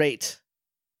rate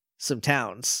some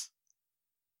towns.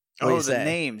 The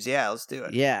names. Yeah, let's do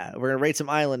it. Yeah, we're going to rate some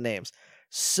island names.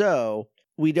 So,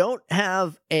 we don't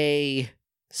have a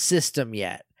system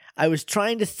yet. I was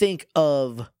trying to think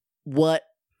of what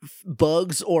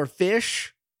bugs or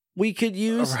fish we could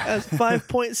use as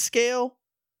 5-point scale.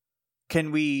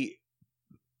 Can we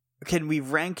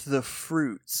rank the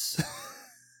fruits?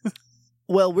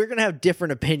 Well, we're going to have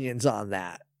different opinions on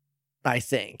that, I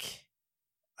think.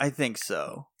 I think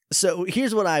so. So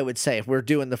here's what I would say if we're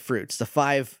doing the fruits,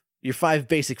 your 5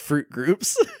 basic fruit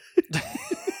groups.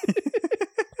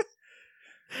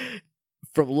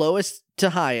 From lowest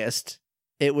to highest,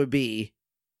 it would be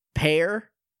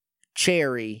pear,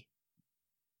 cherry,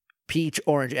 peach,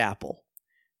 orange, apple.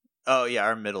 Oh, yeah,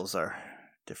 our middles are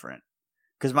different.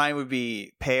 Because mine would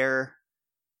be pear,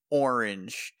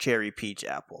 orange, cherry, peach,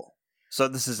 apple. So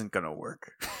this isn't going to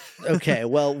work. Okay,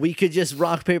 well, we could just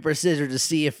rock, paper, scissors to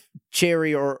see if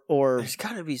cherry or... There's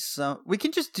got to be some... We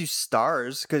can just do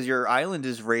stars, because your island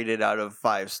is rated out of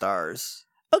 5 stars.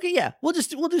 Okay, yeah, we'll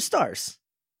do stars.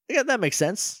 Yeah, that makes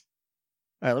sense.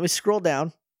 All right, let me scroll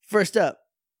down. First up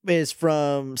is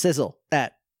from Sizzle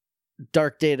at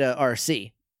Dark Data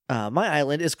RC. My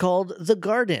island is called The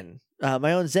Garden.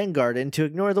 My own Zen garden to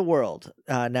ignore the world.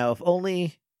 Now, if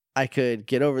only I could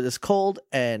get over this cold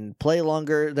and play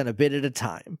longer than a bit at a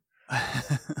time.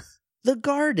 The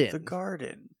Garden. The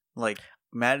Garden. Like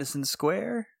Madison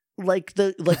Square? Like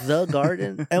the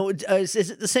Garden. And is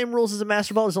it the same rules as the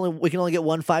Master Ball? We can only get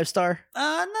 1 5-star?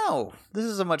 No. This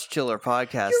is a much chiller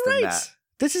podcast You're than right. that.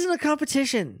 This isn't a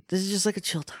competition. This is just like a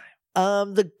chill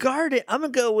time. The Garden, I'm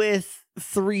going to go with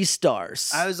 3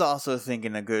 stars. I was also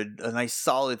thinking a nice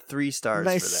solid 3 stars for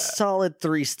that. Nice solid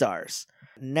 3 stars.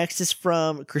 Next is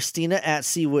from Christina at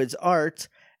Seawood's Art.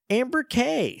 Amber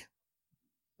K.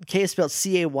 K is spelled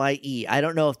Caye. I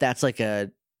don't know if that's like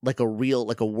a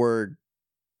word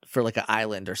for like an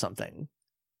island or something.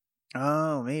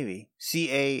 Oh, maybe.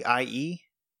 Caie? Caye.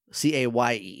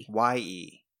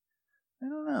 Ye. I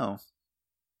don't know.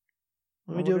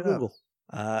 Let me do a Google.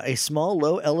 A small,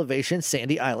 low elevation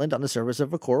sandy island on the surface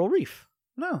of a coral reef.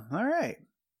 No, all right.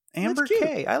 Amber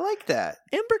K. I like that.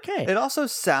 Amber K. It also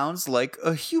sounds like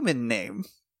a human name.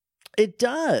 It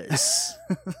does.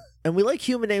 And we like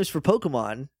human names for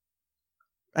Pokemon.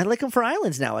 I like them for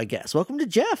islands now, I guess. Welcome to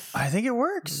Jeff. I think it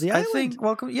works. The I island. think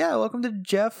welcome to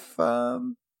Jeff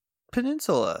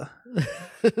Peninsula.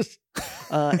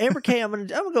 Amber K, I'm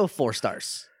gonna go 4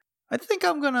 stars. I think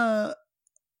I'm gonna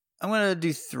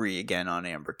do 3 again on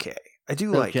Amber K. I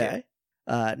do like it.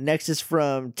 Next is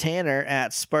from Tanner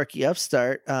at Sparky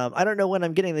Upstart. I don't know when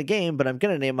I'm getting the game, but I'm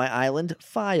going to name my island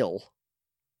File.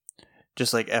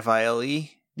 Just like File?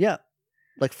 Yeah.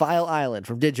 Like File Island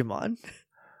from Digimon.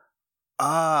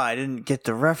 Ah, I didn't get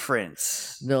the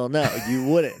reference. No, you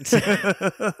wouldn't.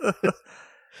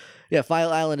 Yeah,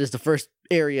 File Island is the first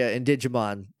area in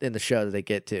Digimon in the show that they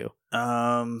get to.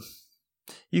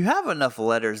 You have enough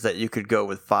letters that you could go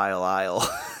with File Isle.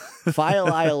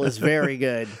 File Isle is very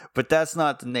good. But that's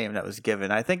not the name that was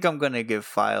given. I think I'm going to give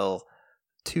File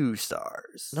 2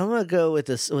 stars. I'm gonna go with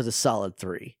a solid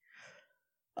 3.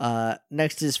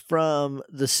 Next is from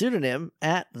the pseudonym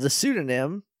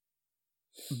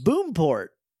Boomport.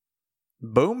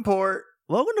 Boomport.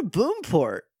 Welcome to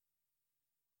Boomport.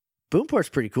 Boomport's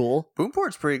pretty cool.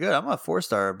 Boomport's pretty good. I'm a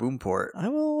 4-star Boomport.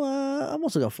 I'm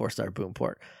also going 4-star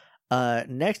Boomport.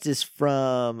 Next is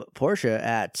from Portia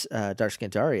at Dark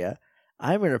Scantaria.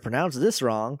 I'm going to pronounce this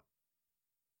wrong.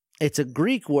 It's a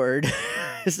Greek word.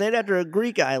 It's named after a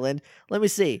Greek island. Let me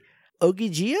see.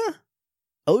 Ogygia?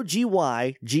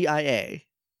 Ogyggia.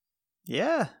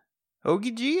 Yeah.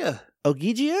 Ogygia.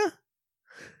 Ogygia?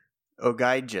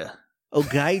 Ogygia.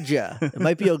 Ogygia. It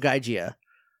might be Ogygia.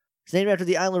 It's named after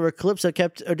the island where Calypso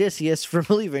kept Odysseus from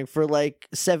leaving for like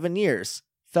 7 years.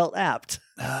 Felt apt.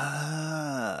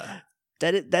 That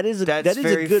is a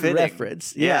good fitting.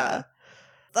 reference. Yeah.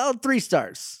 Oh, 3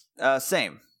 stars.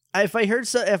 Same. If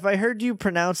I heard you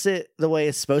pronounce it the way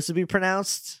it's supposed to be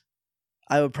pronounced,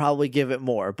 I would probably give it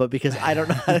more. But because I don't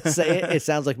know how to say it, it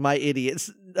sounds like my idiot's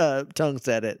tongue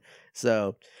said it.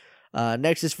 So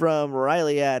next is from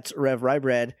Riley at Rev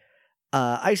Rybread.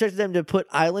 I expected them to put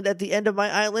island at the end of my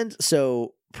island,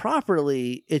 so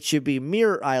properly it should be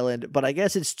Mirror Island, but I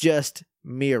guess it's just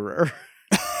Mirror.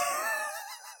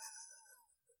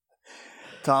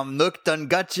 Tom Nook done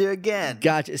got you again.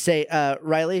 Gotcha. Say,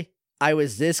 Riley, I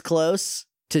was this close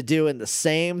to doing the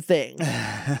same thing,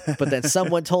 but then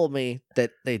someone told me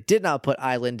that they did not put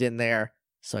island in there,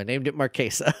 so I named it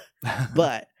Marquesa.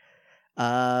 But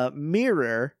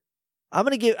Mirror, I'm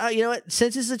going to give, you know what,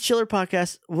 since it's a chiller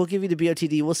podcast, we'll give you the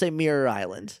BOTD. We'll say Mirror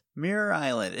Island. Mirror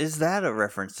Island. Is that a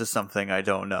reference to something I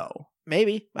don't know?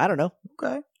 Maybe. I don't know.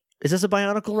 Okay. Is this a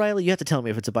Bionicle, Riley? You have to tell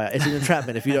me if it's a It's an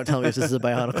entrapment if you don't tell me if this is a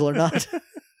Bionicle or not.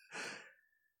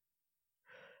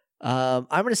 I'm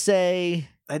going to say...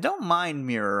 I don't mind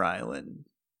Mirror Island.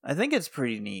 I think it's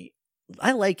pretty neat.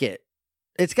 I like it.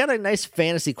 It's got a nice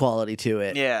fantasy quality to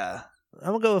it. Yeah.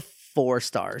 I'm going to go with 4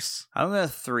 stars. I'm going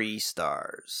to 3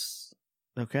 stars.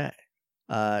 Okay.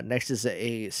 Next is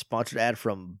a sponsored ad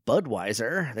from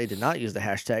Budweiser. They did not use the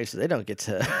hashtag, so they don't get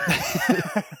to...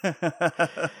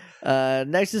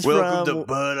 Next is welcome to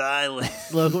Bud Island.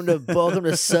 welcome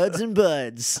to Suds and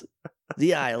Buds,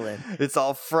 the island. It's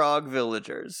all frog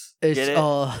villagers. It's get it?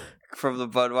 all from the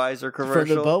Budweiser commercial.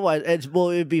 From the Budweiser. It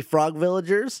would be frog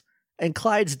villagers and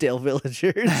Clydesdale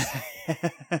villagers.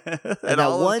 and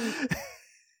all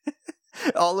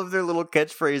of their little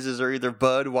catchphrases are either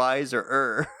Bud, Wise,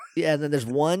 or Yeah, and then there's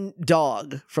one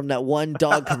dog from that one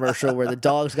dog commercial where the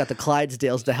dog's got the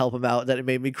Clydesdales to help him out that it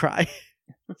made me cry.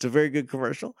 It's a very good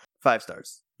commercial. 5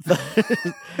 stars.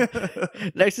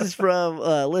 Next is from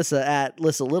Lissa at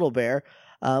Lissa Little Bear.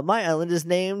 My island is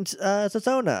named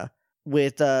Tothona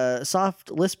with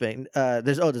soft lisping.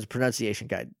 There's a pronunciation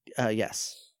guide.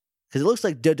 Yes. Because it looks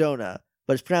like Dodona,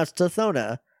 but it's pronounced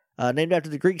Tothona, named after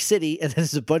the Greek city, and then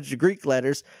there's a bunch of Greek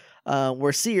letters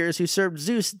where seers who served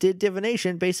Zeus did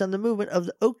divination based on the movement of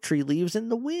the oak tree leaves in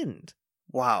the wind.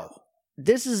 Wow.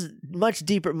 This is much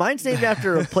deeper. Mine's named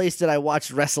after a place that I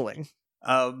watched wrestling.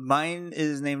 Mine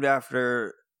is named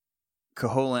after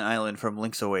Koholint Island from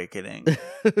Link's Awakening.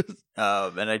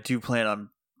 And I do plan on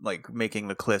making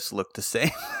the cliffs look the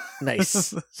same.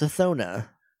 Nice. Zathona.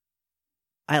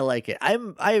 I like it.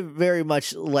 I very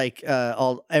much like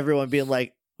everyone being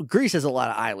like, Greece has a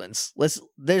lot of islands.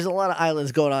 There's a lot of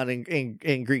islands going on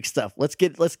in Greek stuff. Let's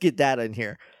get that in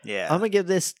here. Yeah. I'm gonna give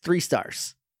this 3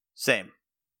 stars. Same.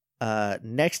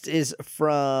 Next is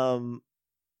from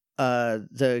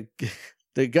the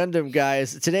Gundam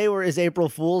guys. Today is April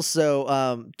Fool's,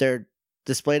 so their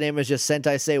display name is just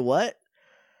Sentai Say What.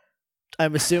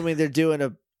 I'm assuming they're doing a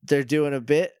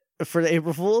bit for the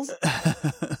April Fools.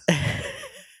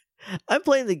 I'm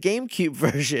playing the GameCube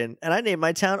version, and I named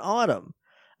my town Autumn.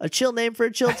 A chill name for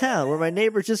a chill town where my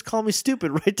neighbors just call me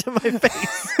stupid right to my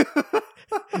face.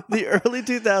 The early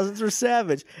 2000s were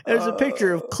savage. And there's a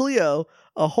picture of Cleo,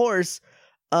 a horse,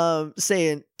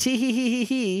 saying, tee hee hee hee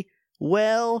hee,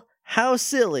 well, how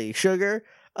silly, sugar.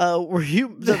 Were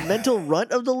you the mental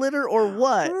runt of the litter or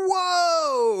what?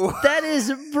 Whoa! That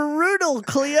is brutal,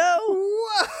 Cleo.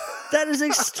 Whoa! That is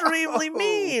extremely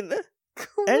mean.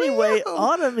 Cleo. Anyway,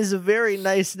 Autumn is a very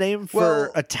nice name for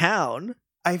a town.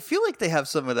 I feel like they have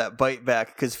some of that bite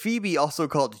back because Phoebe also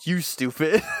called you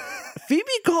stupid. Phoebe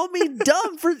called me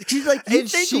dumb for. She's like, you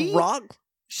think wrong?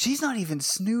 She's not even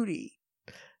snooty.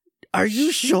 Are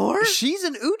you sure? She's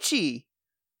an Uchi.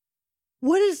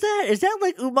 What is that? Is that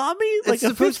like umami? Like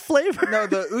a fish flavor? No,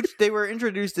 they were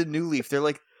introduced in New Leaf. They're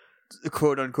like,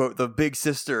 quote unquote, the big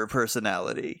sister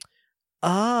personality.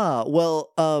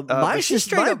 Well, my but she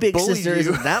straight my up big bullied sister you.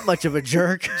 isn't that much of a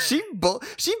jerk. She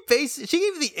gave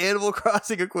you the Animal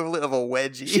Crossing equivalent of a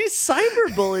wedgie. She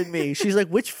cyberbullied me. She's like,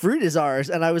 "Which fruit is ours?"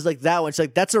 And I was like, "That one." She's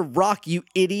like, "That's a rock, you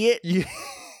idiot! You-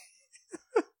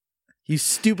 You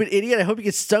stupid idiot! I hope you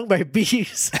get stung by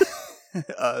bees."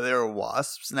 there are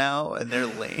wasps now, and they're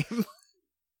lame.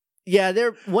 Yeah,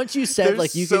 they're once you said They're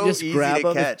like you so can just easy grab to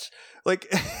them. catch.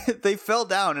 Like they fell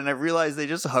down, and I realized they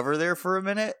just hover there for a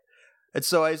minute. And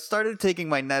so I started taking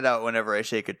my net out whenever I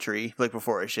shake a tree, like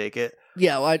before I shake it.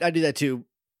 Yeah, well, I do that too.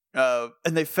 And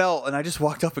they fell, and I just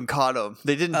walked up and caught them.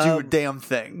 They didn't do a damn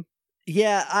thing.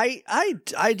 Yeah,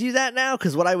 I do that now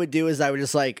because what I would do is I would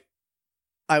just like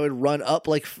I would run up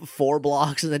like 4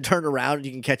 blocks and then turn around and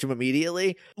you can catch them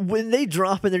immediately. When they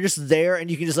drop and they're just there and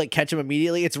you can just like catch them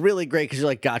immediately, it's really great because you're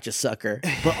like, gotcha, sucker.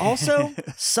 But also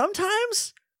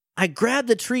sometimes I grab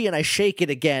the tree and I shake it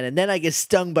again and then I get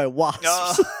stung by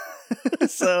wasps.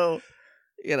 So,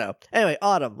 Anyway,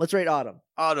 Autumn. Let's rate Autumn.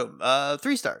 Autumn,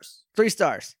 3 stars. 3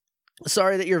 stars.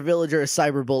 Sorry that your villager is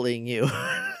cyberbullying you.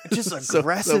 Just So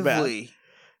aggressively. bad.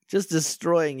 Just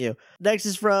destroying you. Next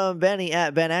is from Benny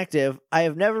at Ben Active. I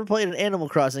have never played an Animal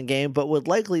Crossing game, but would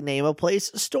likely name a place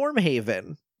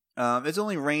Stormhaven. It's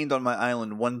only rained on my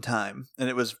island one time, and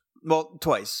it was,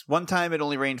 twice. One time it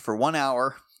only rained for 1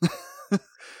 hour.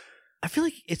 I feel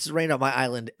like it's rained on my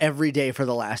island every day for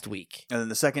the last week. And then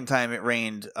the second time it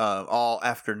rained all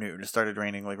afternoon. It started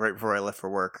raining like right before I left for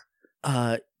work.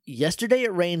 Yesterday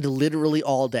it rained literally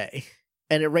all day.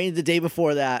 And it rained the day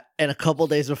before that and a couple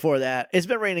days before that. It's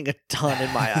been raining a ton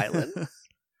in my island.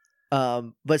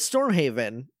 But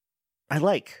Stormhaven, I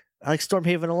like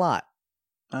Stormhaven a lot.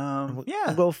 Yeah.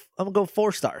 I'm gonna go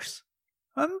 4 stars.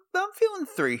 I'm feeling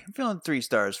 3. I'm feeling 3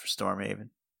 stars for Stormhaven.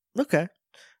 Okay.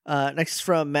 Next is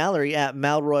from Mallory at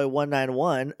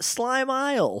Malroy191. Slime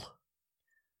Isle.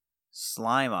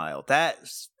 Slime Isle. That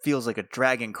feels like a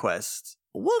Dragon Quest.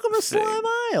 Welcome to thing. Slime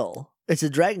Isle. It's a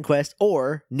Dragon Quest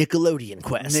or Nickelodeon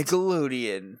Quest.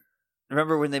 Nickelodeon.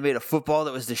 Remember when they made a football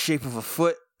that was the shape of a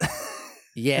foot?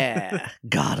 Yeah.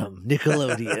 Got him.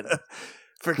 Nickelodeon.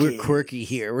 We're quirky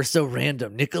here. We're so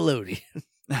random. Nickelodeon.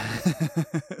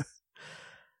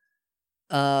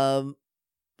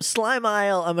 Slime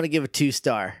Isle, I'm going to give a 2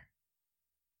 star.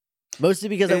 Mostly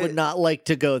because I would not like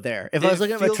to go there. If I was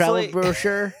looking at my travel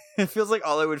brochure. It feels like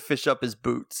all I would fish up is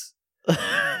boots.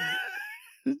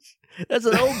 That's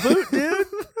an old boot, dude.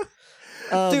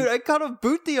 Dude, I caught a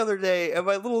boot the other day, and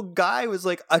my little guy was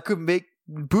like, I could make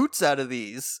boots out of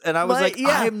these. And I was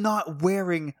I am not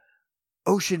wearing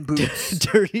ocean boots.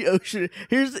 Dirty ocean.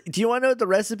 Do you want to know what the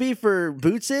recipe for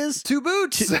boots is? 2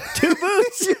 boots. 2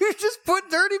 boots. You just put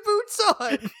dirty boots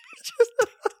on. Just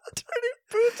dirty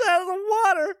boots out of the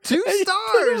water. 2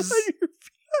 stars.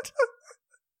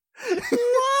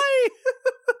 Why?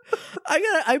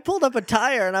 I pulled up a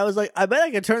tire and I was like, I bet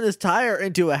I could turn this tire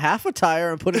into a half a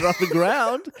tire and put it off the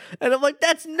ground. And I'm like,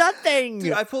 that's nothing.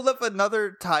 Dude, I pulled up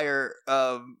another tire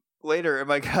later, and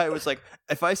my guy was like,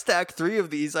 if I stack 3 of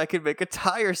these, I can make a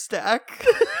tire stack.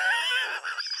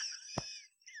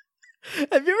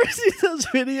 Have you ever seen those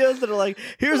videos that are like,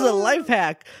 here's a life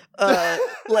hack?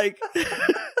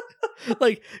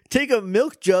 Like take a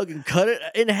milk jug and cut it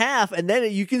in half, and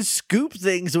then you can scoop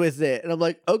things with it. And I'm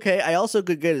like, okay, I also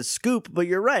could get a scoop, but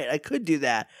you're right, I could do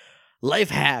that. Life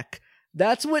hack.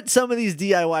 That's what some of these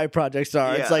DIY projects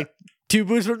are. Yeah. It's like 2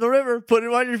 boots from the river, put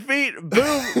them on your feet,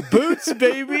 boom, boots,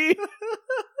 baby.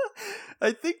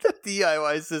 I think the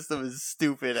DIY system is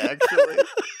stupid, actually.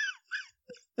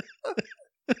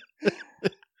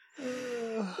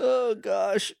 Oh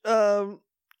gosh.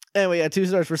 Anyway, yeah, 2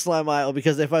 stars for Slime Isle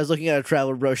because if I was looking at a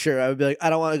travel brochure, I would be like, I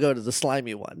don't want to go to the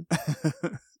slimy one.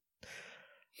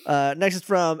 Next is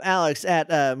from Alex at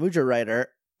Muja Writer.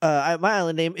 My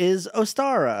island name is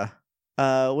Ostara,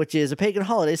 which is a pagan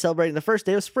holiday celebrating the first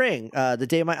day of spring, the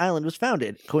day my island was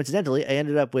founded. Coincidentally, I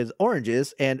ended up with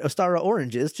oranges, and Ostara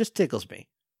oranges just tickles me.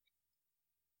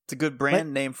 It's a good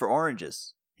brand name for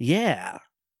oranges. Yeah.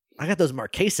 I got those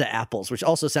Marquesa apples, which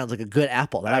also sounds like a good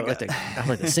apple that I would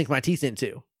like to sink my teeth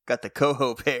into. Got the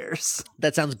coho pears.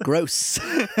 That sounds gross.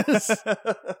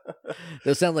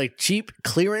 Those sound like cheap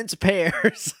clearance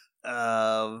pears.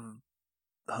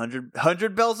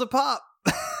 100 bells a pop.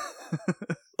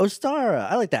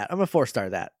 Ostara. I like that. I'm a 4-star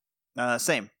that.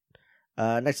 Same.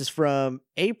 Next is from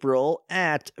April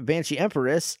at Banshee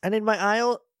Empress. And in my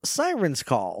isle, Siren's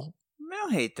Call. I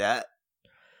don't hate that.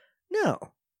 No.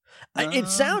 It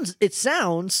sounds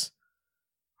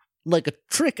like a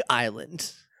trick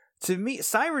island. To me,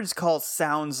 Siren's Call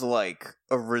sounds like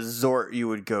a resort you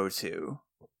would go to.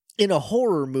 In a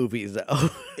horror movie, though.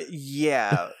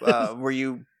 Yeah, where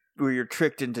you you're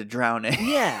tricked into drowning.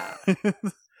 Yeah.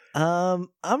 I'm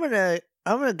gonna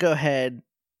go ahead.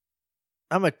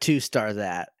 I'm a 2-star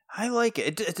that. I like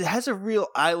it. It has a real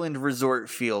island resort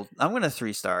feel. I'm gonna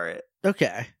 3-star it.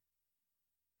 Okay.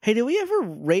 Hey, did we ever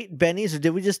rate Benny's or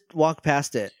did we just walk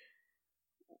past it?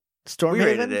 Stormhaven? We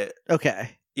rated it.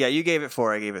 Okay. Yeah, you gave it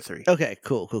 4. I gave it 3. Okay,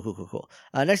 cool.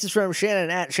 Next is from Shannon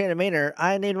at Shannon Maynor.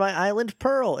 I named my island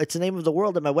Pearl. It's the name of the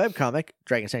world in my webcomic,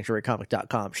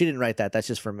 DragonSanctuaryComic.com. She didn't write that. That's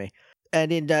just from me.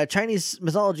 And in Chinese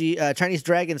mythology, Chinese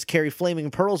dragons carry flaming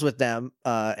pearls with them,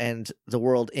 and the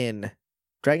world in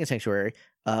Dragon Sanctuary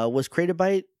was created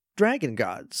by dragon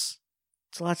gods.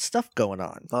 It's a lot of stuff going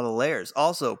on. A lot of layers.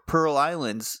 Also, Pearl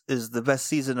Islands is the best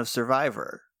season of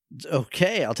Survivor.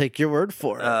 Okay, I'll take your word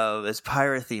for it. It's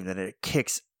pirate themed and it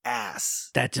kicks ass.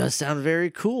 That does sound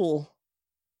very cool.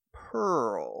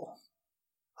 Pearl.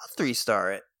 I'll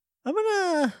 3-star it. I'm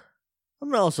gonna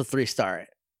also 3-star it.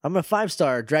 I'm a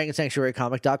 5-star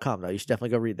DragonSanctuaryComic.com though. You should definitely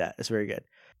go read that. It's very good.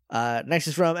 Next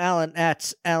is from Alan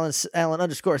at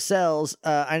Alan_Cells.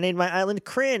 I named my island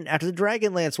Kryn after the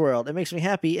Dragonlance world. It makes me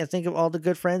happy and think of all the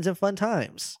good friends and fun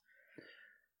times.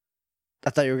 I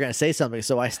thought you were going to say something,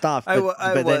 so I stopped.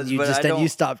 But then you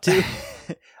stopped too.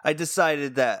 I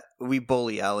decided that we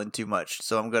bully Alan too much,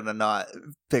 so I'm going to not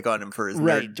pick on him for his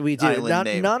nerd we do. island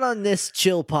name. Not on this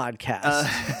chill podcast.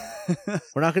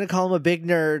 We're not going to call him a big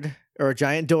nerd or a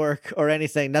giant dork or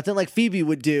anything. Nothing like Phoebe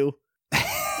would do.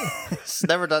 She's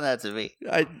never done that to me.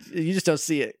 You just don't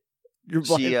see it. You're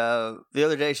blind. She the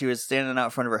other day she was standing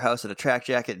out front of her house in a track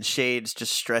jacket and shades,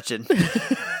 just stretching.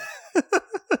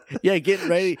 Yeah, getting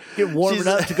ready, warming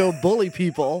up to go bully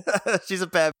people. She's a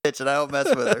bad bitch, and I don't mess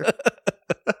with her.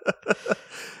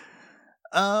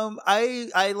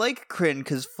 I like Kryn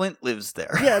because Flint lives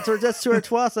there. Yeah, that's where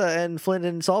Tuatha and Flint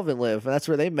and Solvent live, and that's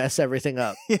where they mess everything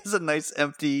up. He has a nice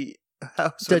empty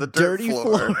house The with a dirty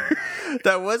floor.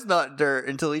 That was not dirt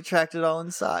until he tracked it all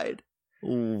inside.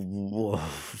 Ooh,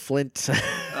 Flint.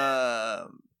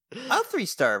 I'll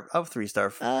 3-star.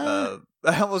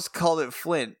 I almost called it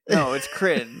Flint. No, it's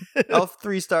Kryn. I'll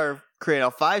 3-star Kryn.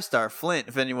 I'll 5-star Flint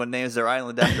if anyone names their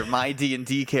island after my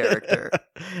D&D character.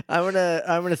 I'm gonna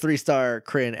 3-star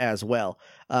Kryn as well.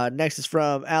 Next is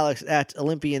from Alex at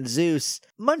Olympian Zeus.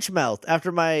 Munchmouth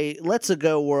after my Let's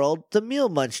Go world, the Meal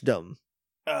Munchdom.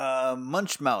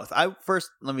 Munchmouth.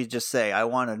 Let me just say, I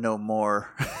want to know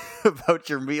more about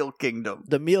your Meal Kingdom.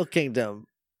 The Meal Kingdom.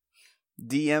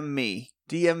 DM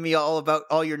me all about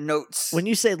all your notes. When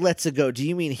you say "let's go," do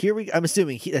you mean here we? I'm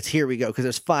assuming that's here we go because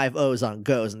there's 5 O's on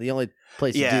goes, and the only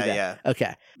place you do that. Yeah.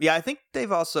 Okay. Yeah, I think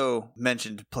they've also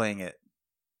mentioned playing it.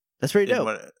 That's pretty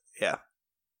dope. Yeah.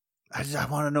 I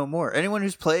want to know more. Anyone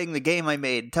who's playing the game I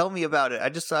made, tell me about it.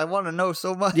 I want to know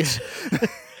so much. Yeah.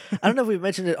 I don't know if we've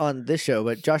mentioned it on this show,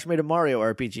 but Josh made a Mario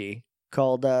RPG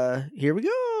called Here We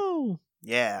Go.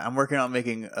 Yeah, I'm working on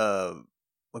making a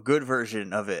good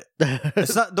version of it.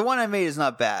 It's not the one I made is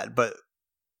not bad, but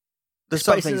there's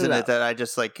some things in it that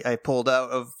I pulled out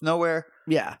of nowhere.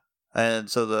 Yeah. And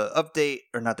so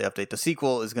the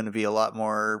sequel is going to be a lot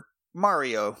more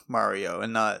Mario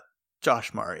and not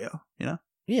Josh Mario, you know?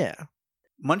 Yeah.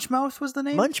 Munchmouth was the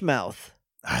name? Munchmouth.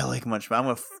 I like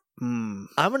Munchmouth. I'm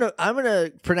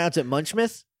gonna pronounce it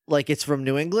Munchmouth like it's from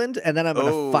New England, and then I'm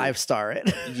gonna 5-star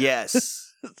it.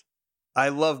 Yes. I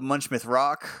love Munchmouth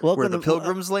Rock, where the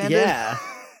Pilgrims landed. Yeah.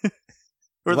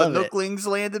 Where the Nooklings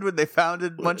landed when they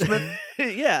founded Munchmouth.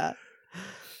 Yeah.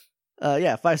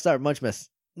 5-star Munchmouth.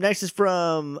 Next is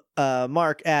from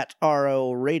Mark at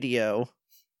RO Radio,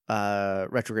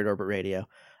 Retrograde Orbit Radio.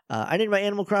 I named my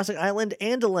Animal Crossing island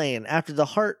Andalane after the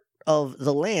heart of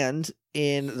the land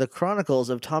in the Chronicles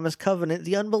of Thomas Covenant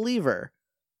the Unbeliever.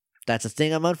 That's a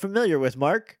thing I'm unfamiliar with,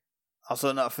 Mark.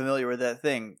 Also not familiar with that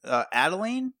thing.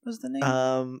 Adelaine was the name?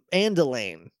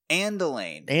 Andalane.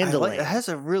 It has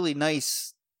a really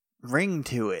nice ring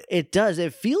to it. It does.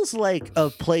 It feels like a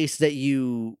place that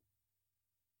you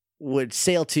would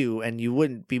sail to and you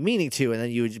wouldn't be meaning to, and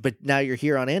then but now you're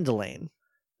here on Andalane.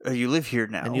 You live here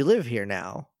now. And you live here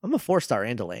now. I'm a 4-star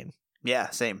Andalane. Yeah,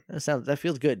 same. That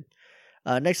feels good.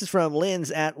 Next is from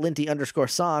Linz at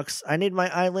Linty_Socks. I named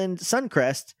my island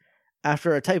Suncrest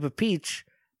after a type of peach.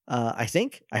 I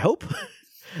hope,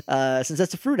 since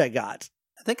that's the fruit I got.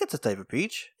 I think it's a type of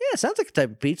peach. Yeah, sounds like a type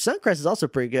of peach. Suncrest is also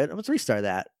pretty good. I'm going to 3-star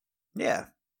that. Yeah.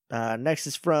 Next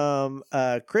is from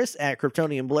Chris at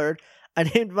Kryptonian Blurred. I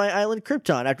named my island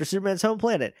Krypton after Superman's home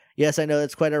planet. Yes, I know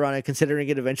that's quite ironic considering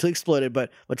it eventually exploded,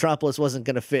 but Metropolis wasn't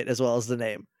going to fit as well as the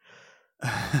name.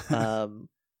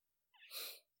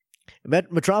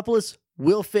 Metropolis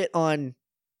will fit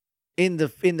in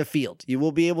the field. You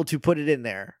will be able to put it in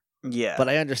there. Yeah. But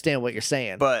I understand what you're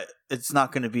saying. But it's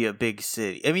not going to be a big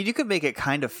city. I mean, you could make it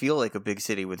kind of feel like a big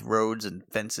city with roads and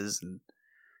fences and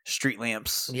street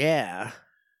lamps. Yeah.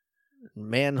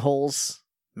 Manholes.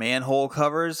 Manhole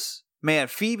covers. Man,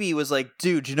 Phoebe was like,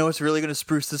 dude, you know what's really going to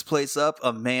spruce this place up?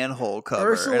 A manhole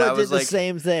cover. Ursula and I did was the like,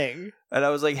 same thing. And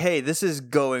I was like, hey, this is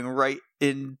going right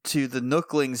into the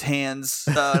Nooklings' hands,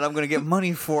 and I'm going to get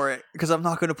money for it because I'm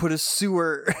not going to put a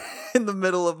sewer in the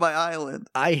middle of my island.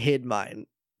 I hid mine.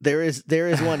 There is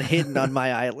one hidden on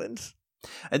my island.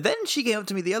 And then she came up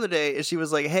to me the other day and she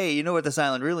was like, hey, you know what this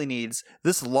island really needs?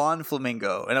 This lawn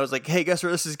flamingo. And I was like, hey, guess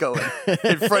where this is going?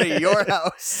 In front of your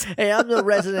house. Hey, I'm the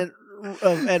resident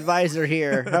advisor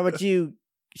here. How about you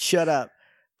shut up?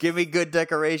 Give me good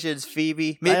decorations,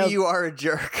 Phoebe. Maybe you are a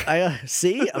jerk.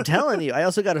 See, I'm telling you. I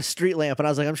also got a street lamp, and I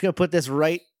was like, I'm just going to put this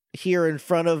right here in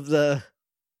front of the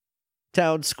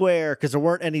town square because there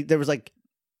weren't any. There was like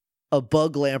a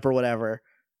bug lamp or whatever.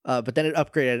 But then it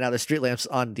upgraded. Now the street lamp's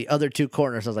on the other two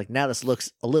corners. I was like, now this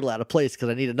looks a little out of place because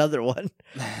I need another one.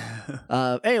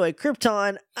 Anyway,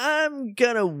 Krypton, I'm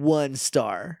gonna 1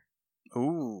 star.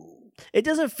 Ooh. It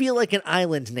doesn't feel like an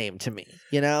island name to me,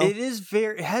 you know? It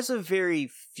has a very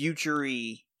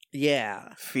future-y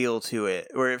feel to it,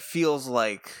 where it feels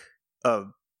like a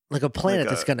planet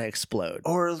that's gonna explode.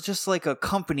 Or just like a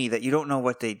company that you don't know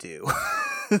what they do.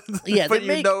 Yeah, but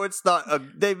know it's not.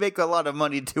 They make a lot of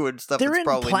money doing stuff. They're that's in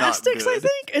probably plastics. Not I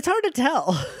think it's hard to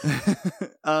tell.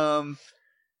 I'm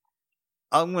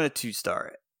gonna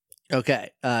 2-star it. Okay.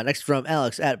 Next from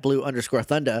Alex at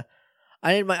Blue_Thunder.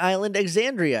 I named my island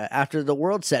Exandria after the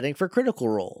world setting for Critical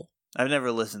Role. I've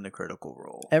never listened to Critical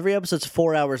Role. Every episode's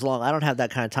 4 hours long. I don't have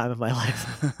that kind of time in my life.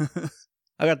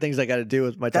 I got things I got to do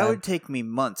with my time. That would take me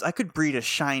months. I could breed a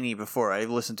shiny before I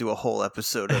listened to a whole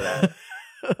episode of that.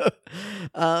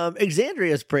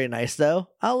 Exandria is pretty nice though.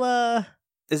 How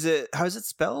is it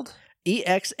spelled?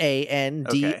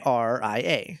 Exandria.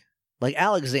 Like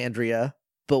Alexandria,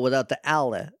 but without the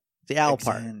owl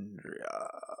part.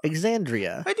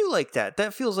 Exandria. I do like that.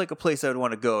 That feels like a place I would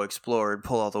want to go explore and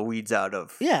pull all the weeds out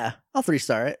of. Yeah, I'll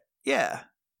 3-star it. Yeah.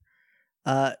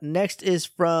 Next is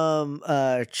from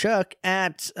Chuck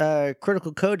at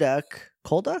Critical Kodak.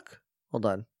 Kolduck? Hold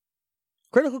on.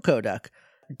 Critical Kodak.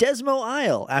 Desmo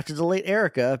Isle after the late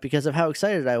Erica because of how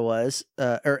excited I was,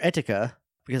 or Etika,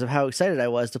 because of how excited I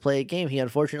was to play a game he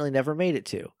unfortunately never made it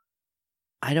to.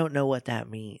 I don't know what that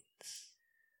means.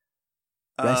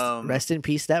 Rest in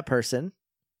peace, that person.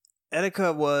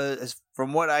 Etika was,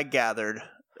 from what I gathered,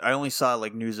 I only saw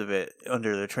like news of it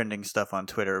under the trending stuff on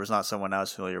Twitter. It was not someone I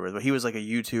was familiar with, but he was like a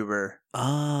YouTuber.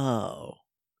 Oh,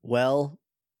 well,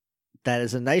 that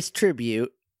is a nice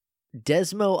tribute.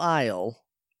 Desmo Isle.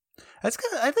 I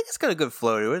think it's got a good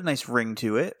flow to it, a nice ring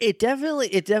to it. It definitely,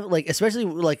 like, especially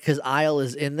like because Isle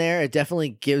is in there, it definitely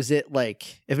gives it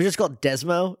like, if it's just called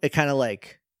Desmo, it kind of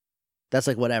like, that's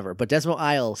like whatever. But Desmo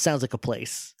Isle sounds like a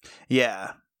place.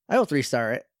 Yeah. I will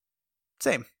 3-star it.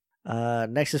 Same.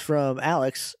 Next is from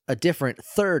Alex, a different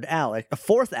a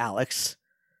fourth Alex.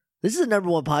 This is the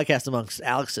 #1 podcast amongst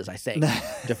Alexes, I think,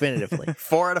 definitively.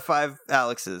 4 out of 5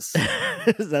 Alexes.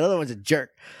 That other one's a jerk.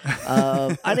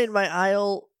 I named my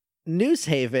Isle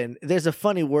Newshaven. There's a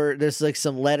funny word. There's like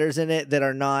some letters in it that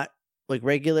are not like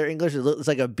regular English. It's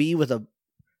like a B with a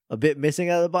bit missing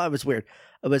out of the bottom. It's weird.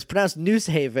 But it's pronounced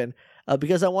Newshaven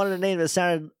because I wanted a name that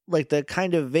sounded like the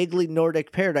kind of vaguely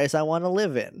Nordic paradise I want to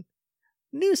live in.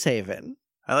 Newshaven.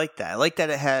 I like that. I like that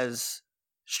it has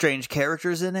strange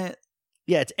characters in it.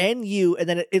 Yeah, it's NU, and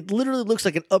then it literally looks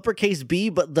like an uppercase B,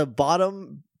 but the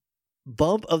bottom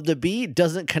bump of the B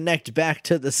doesn't connect back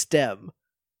to the stem.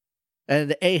 And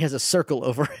the A has a circle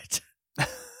over it.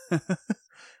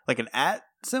 Like an at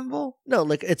symbol? No,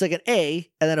 like it's like an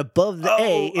A, and then above the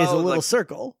A is a little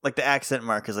circle. Like the accent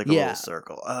mark is like a little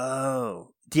circle.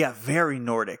 Oh. Yeah, very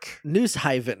Nordic.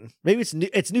 Newshaven. Maybe it's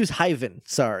Newshaven,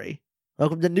 sorry.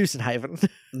 Welcome to Newsenhaven.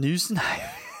 Newsenhaven.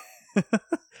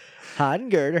 Hot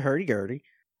and hurdy-gurdy.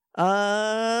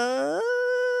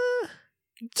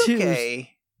 It's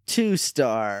okay.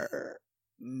 2-star.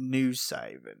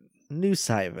 Newshaven.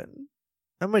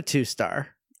 I'm a 2-star.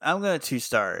 I'm going to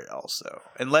 2-star it also.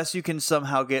 Unless you can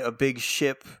somehow get a big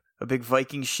ship, a big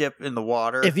Viking ship in the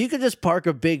water. If you could just park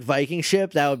a big Viking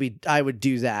ship, I would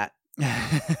do that.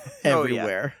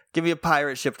 Everywhere. Yeah. Give me a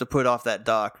pirate ship to put off that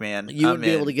dock, man. You wouldn't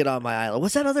be able to get on my island.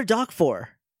 What's that other dock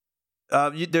for?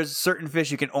 There's certain fish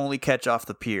you can only catch off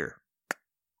the pier.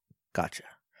 Gotcha.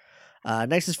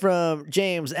 Next is from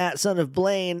James at Son of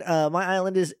Blaine. My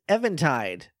island is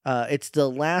Eventide. It's the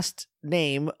last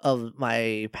name of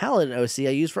my Paladin OC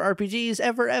I use for RPGs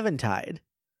ever. Eventide.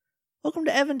 Welcome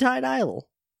to Eventide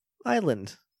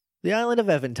Island. The island of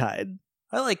Eventide.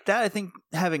 I like that. I think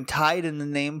having Tide in the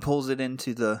name pulls it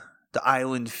into the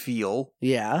island feel.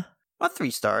 Yeah. I'll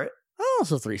 3-star it. I'll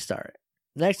also 3-star it.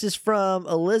 Next is from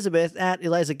Elizabeth at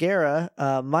Eliza Guerra.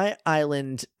 My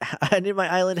island, I named my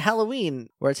island Halloween,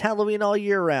 where it's Halloween all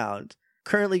year round.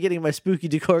 Currently getting my spooky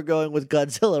decor going with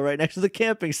Godzilla right next to the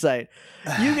camping site.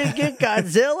 You can get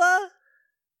Godzilla?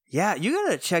 Yeah, you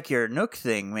gotta check your Nook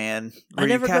thing, man. I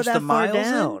never go that far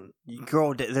down. You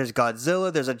go, there's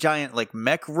Godzilla. There's a giant like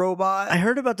mech robot. I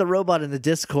heard about the robot in the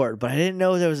Discord, but I didn't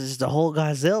know there was just a whole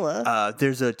Godzilla.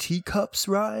 There's a teacups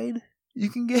ride you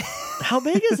can get. How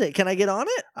big is it? Can I get on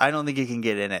it? I don't think you can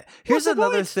get in it. Here's What's the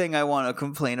another point? thing I want to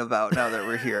complain about now that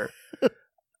we're here.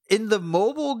 In the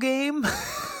mobile game,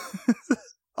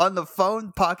 on the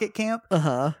phone Pocket Camp,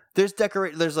 there's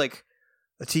There's like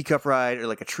a teacup ride or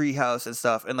like a tree house and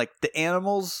stuff, and like the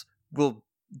animals will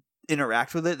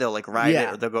interact with it. They'll like ride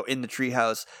it, or they'll go in the tree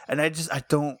house. And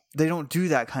they don't do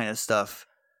that kind of stuff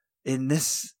in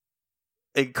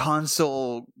a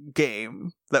console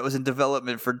game that was in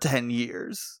development for 10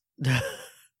 years.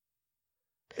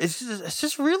 It's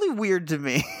just really weird to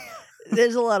me.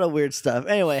 There's a lot of weird stuff.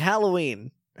 Anyway,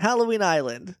 Halloween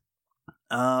Island.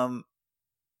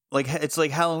 Like it's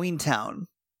like Halloween Town.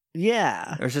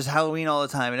 Yeah. There's just Halloween all the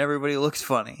time, and everybody looks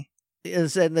funny. And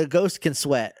the ghost can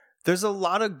sweat. There's a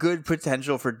lot of good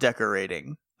potential for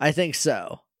decorating. I think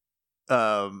so.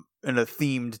 In a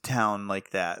themed town like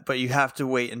that, but you have to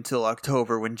wait until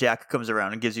October when Jack comes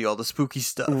around and gives you all the spooky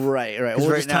stuff. Right. Well,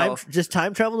 right just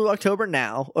time travel to October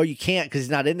now, or you can't because he's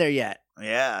not in there yet.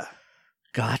 Yeah.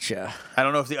 Gotcha. I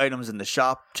don't know if the items in the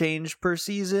shop change per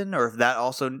season, or if that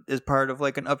also is part of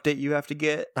like an update you have to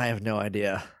get. I have no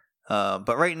idea.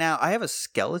 But right now, I have a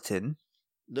skeleton.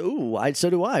 Ooh, so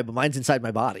do I, but mine's inside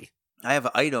my body. I have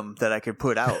an item that I could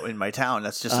put out in my town.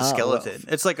 That's just a skeleton.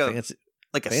 It's like a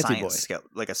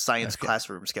science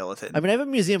classroom skeleton. I mean, I have a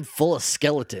museum full of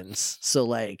skeletons, so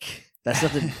like that's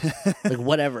nothing. Like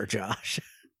whatever, Josh.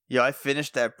 Yo, I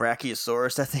finished that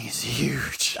Brachiosaurus. That thing is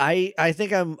huge. I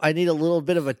think I need a little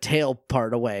bit of a tail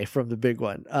part away from the big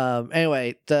one.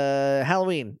 Anyway, the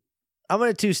Halloween. I'm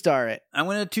gonna 2-star it. I'm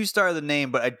gonna 2-star the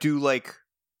name, but I do like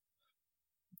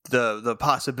the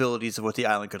possibilities of what the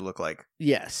island could look like.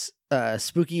 Yes.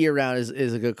 Spooky year round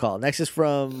is a good call. Next is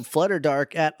from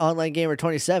Flutterdark at Online Gamer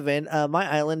 27. My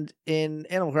island in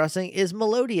Animal Crossing is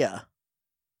Melodia.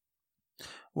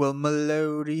 Well,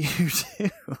 Melodia, you too.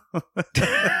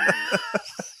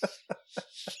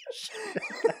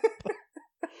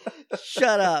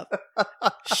 Shut up.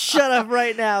 Shut up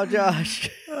right now, Josh.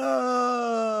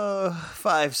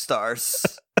 5 stars.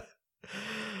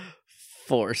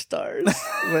 4 stars.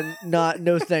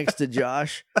 No thanks to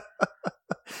Josh.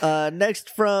 Next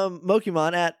from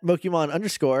Mokimon at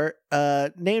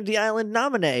Mokimon_. Named the island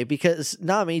Namine because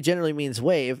Nami generally means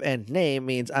wave and name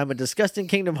means I'm a disgusting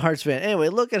Kingdom Hearts fan. Anyway,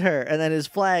 look at her. And then his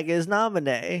flag is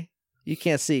Namine. You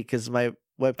can't see because my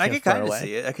webcam's I can kind of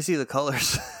see it. I can see the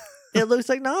colors. It looks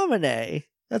like Namine.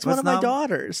 That's one of my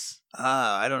daughters.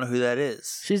 I don't know who that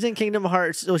is. She's in Kingdom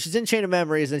Hearts. Well, she's in Chain of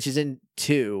Memories and she's in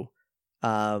 2.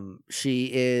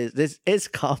 It's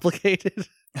complicated.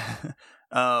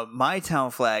 My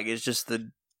town flag is just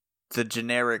the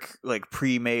generic like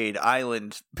pre-made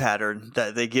island pattern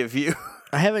that they give you.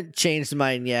 I haven't changed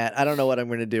mine yet. I don't know what I'm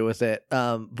going to do with it.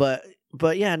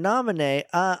 But yeah, Namine.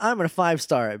 I'm gonna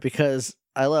 5-star it because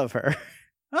I love her.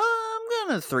 I'm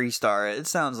gonna 3-star it. It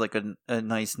sounds like a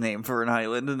nice name for an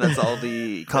island, and that's all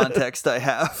the context I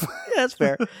have. Yeah, that's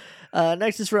fair.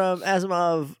 Next is from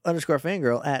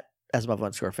Asimov_fangirl at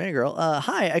Asimov_fangirl.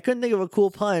 Hi, I couldn't think of a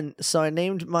cool pun, so I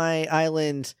named my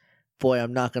island. Boy,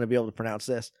 I'm not going to be able to pronounce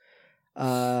this.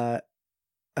 Choctamal?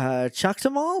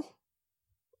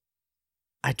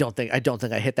 I don't think I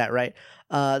hit that right.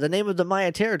 The name of the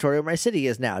Maya territory where my city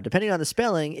is now. Depending on the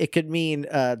spelling, it could mean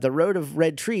the road of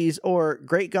red trees or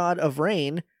great god of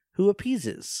rain who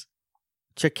appeases.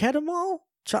 Chaketamal?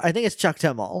 I think it's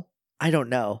Choctamal. I don't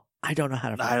know. I don't know how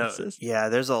to pronounce this. Yeah,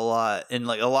 there's a lot in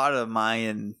like a lot of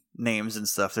Mayan names and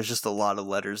stuff. There's just a lot of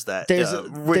letters that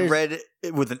when read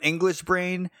with an English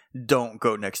brain don't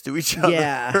go next to each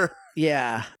other.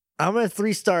 Yeah. I'm gonna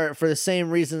 3-star it for the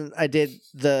same reason I did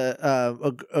the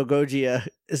Ogogia.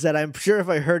 Is that I'm sure if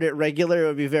I heard it regular, it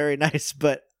would be very nice,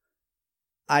 but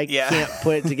I can't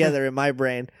put it together in my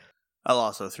brain. I'll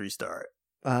also 3-star it.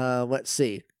 Let's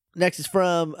see. Next is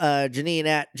from Janine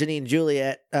at Janine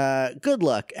Juliet. Good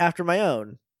luck after my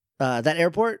own. That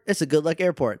airport, it's a good luck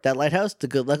airport. That lighthouse, it's a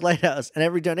good luck lighthouse. And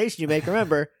every donation you make,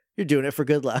 remember, you're doing it for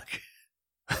good luck.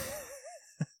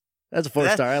 That's a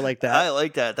 4-star. I like that. I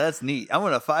like that. That's neat. I'm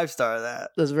going to 5-star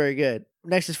that. That's very good.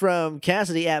 Next is from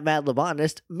Cassidy at Mad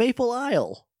Lobotanist. Maple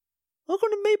Isle. Welcome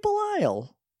to Maple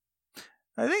Isle.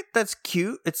 I think that's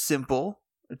cute. It's simple,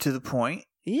 to the point.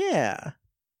 Yeah.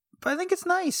 But I think it's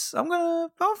nice. I'm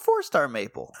 4-star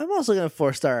maple. I'm also going to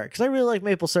 4-star it because I really like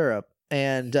maple syrup.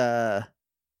 And I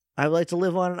would like to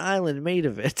live on an island made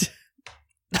of it.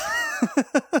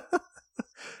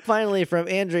 Finally, from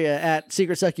Andrea at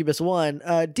Secret Succubus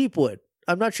 1, Deepwood.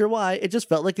 I'm not sure why. It just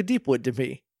felt like a Deepwood to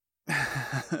me.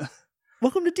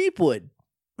 Welcome to Deepwood.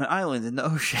 An island in the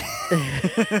ocean.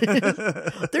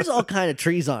 There's all kind of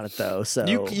trees on it, though. So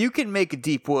you can make a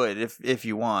deep wood if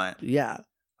you want. Yeah.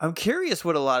 I'm curious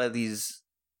what a lot of these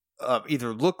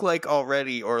either look like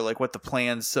already or like what the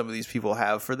plans some of these people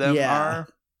have for them are.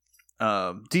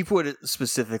 Deepwood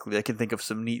specifically, I can think of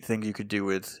some neat things you could do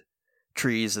with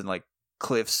trees and like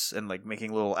cliffs and like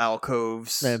making little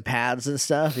alcoves and paths and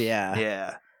stuff.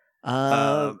 Yeah.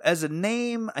 As a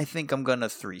name, I think I'm gonna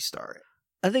 3-star it.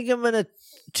 I think I'm gonna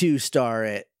 2-star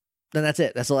it. And that's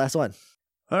it. That's the last one.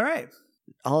 All right.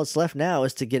 All that's left now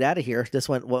is to get out of here. This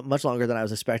went much longer than I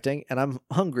was expecting, and I'm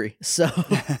hungry. So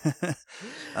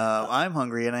I'm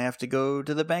hungry, and I have to go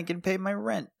to the bank and pay my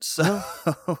rent. So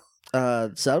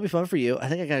so that'll be fun for you. I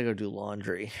think I gotta go do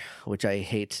laundry, which I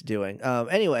hate doing.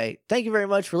 Anyway, thank you very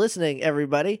much for listening,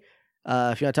 everybody.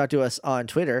 If you want to talk to us on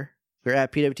Twitter, we're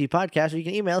at PWT Podcast, or you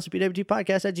can email us at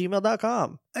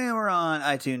pwtpodcast@gmail.com. And we're on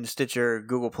iTunes, Stitcher,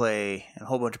 Google Play, and a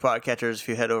whole bunch of podcatchers. If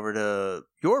you head over to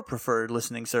your preferred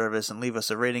listening service and leave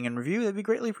us a rating and review, that'd be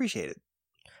greatly appreciated.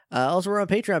 Also, we're on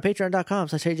Patreon,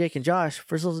 patreon.com/Hey Jake and Josh.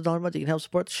 For as little as $1 a month, you can help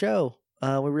support the show.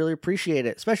 We really appreciate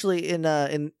it, especially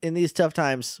in these tough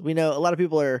times. We know a lot of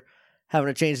people are having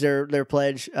to change their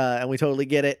pledge, and we totally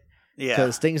get it. Yeah,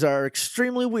 because things are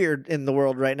extremely weird in the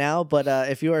world right now. But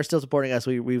if you are still supporting us,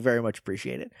 we very much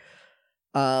appreciate it.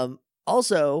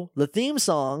 Also, the theme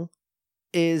song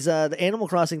is the Animal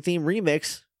Crossing theme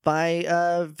remix by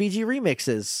VG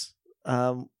Remixes,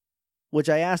 which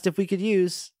I asked if we could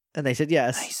use, and they said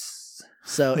yes. Nice.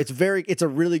 So it's a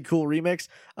really cool remix.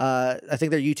 I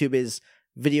think their YouTube is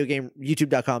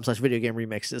youtube.com/videogame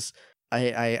remixes.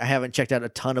 I haven't checked out a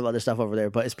ton of other stuff over there,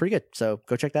 but it's pretty good. So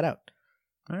go check that out.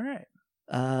 All right.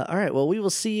 All right. Well, we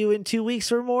will see you in 2 weeks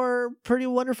for more pretty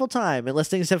wonderful time, unless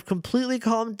things have completely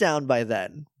calmed down by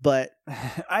then. But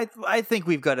I think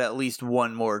we've got at least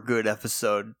one more good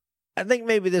episode. I think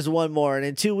maybe there's one more, and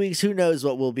in 2 weeks, who knows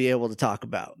what we'll be able to talk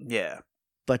about. Yeah.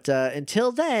 But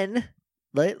until then,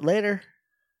 later.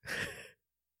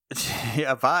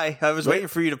 Yeah, bye. I was waiting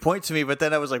for you to point to me, but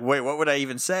then I was like, wait, what would I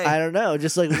even say? I don't know.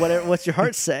 Just like what's your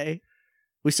heart say?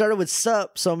 We started with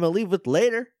sup, so I'm going to leave with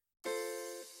later.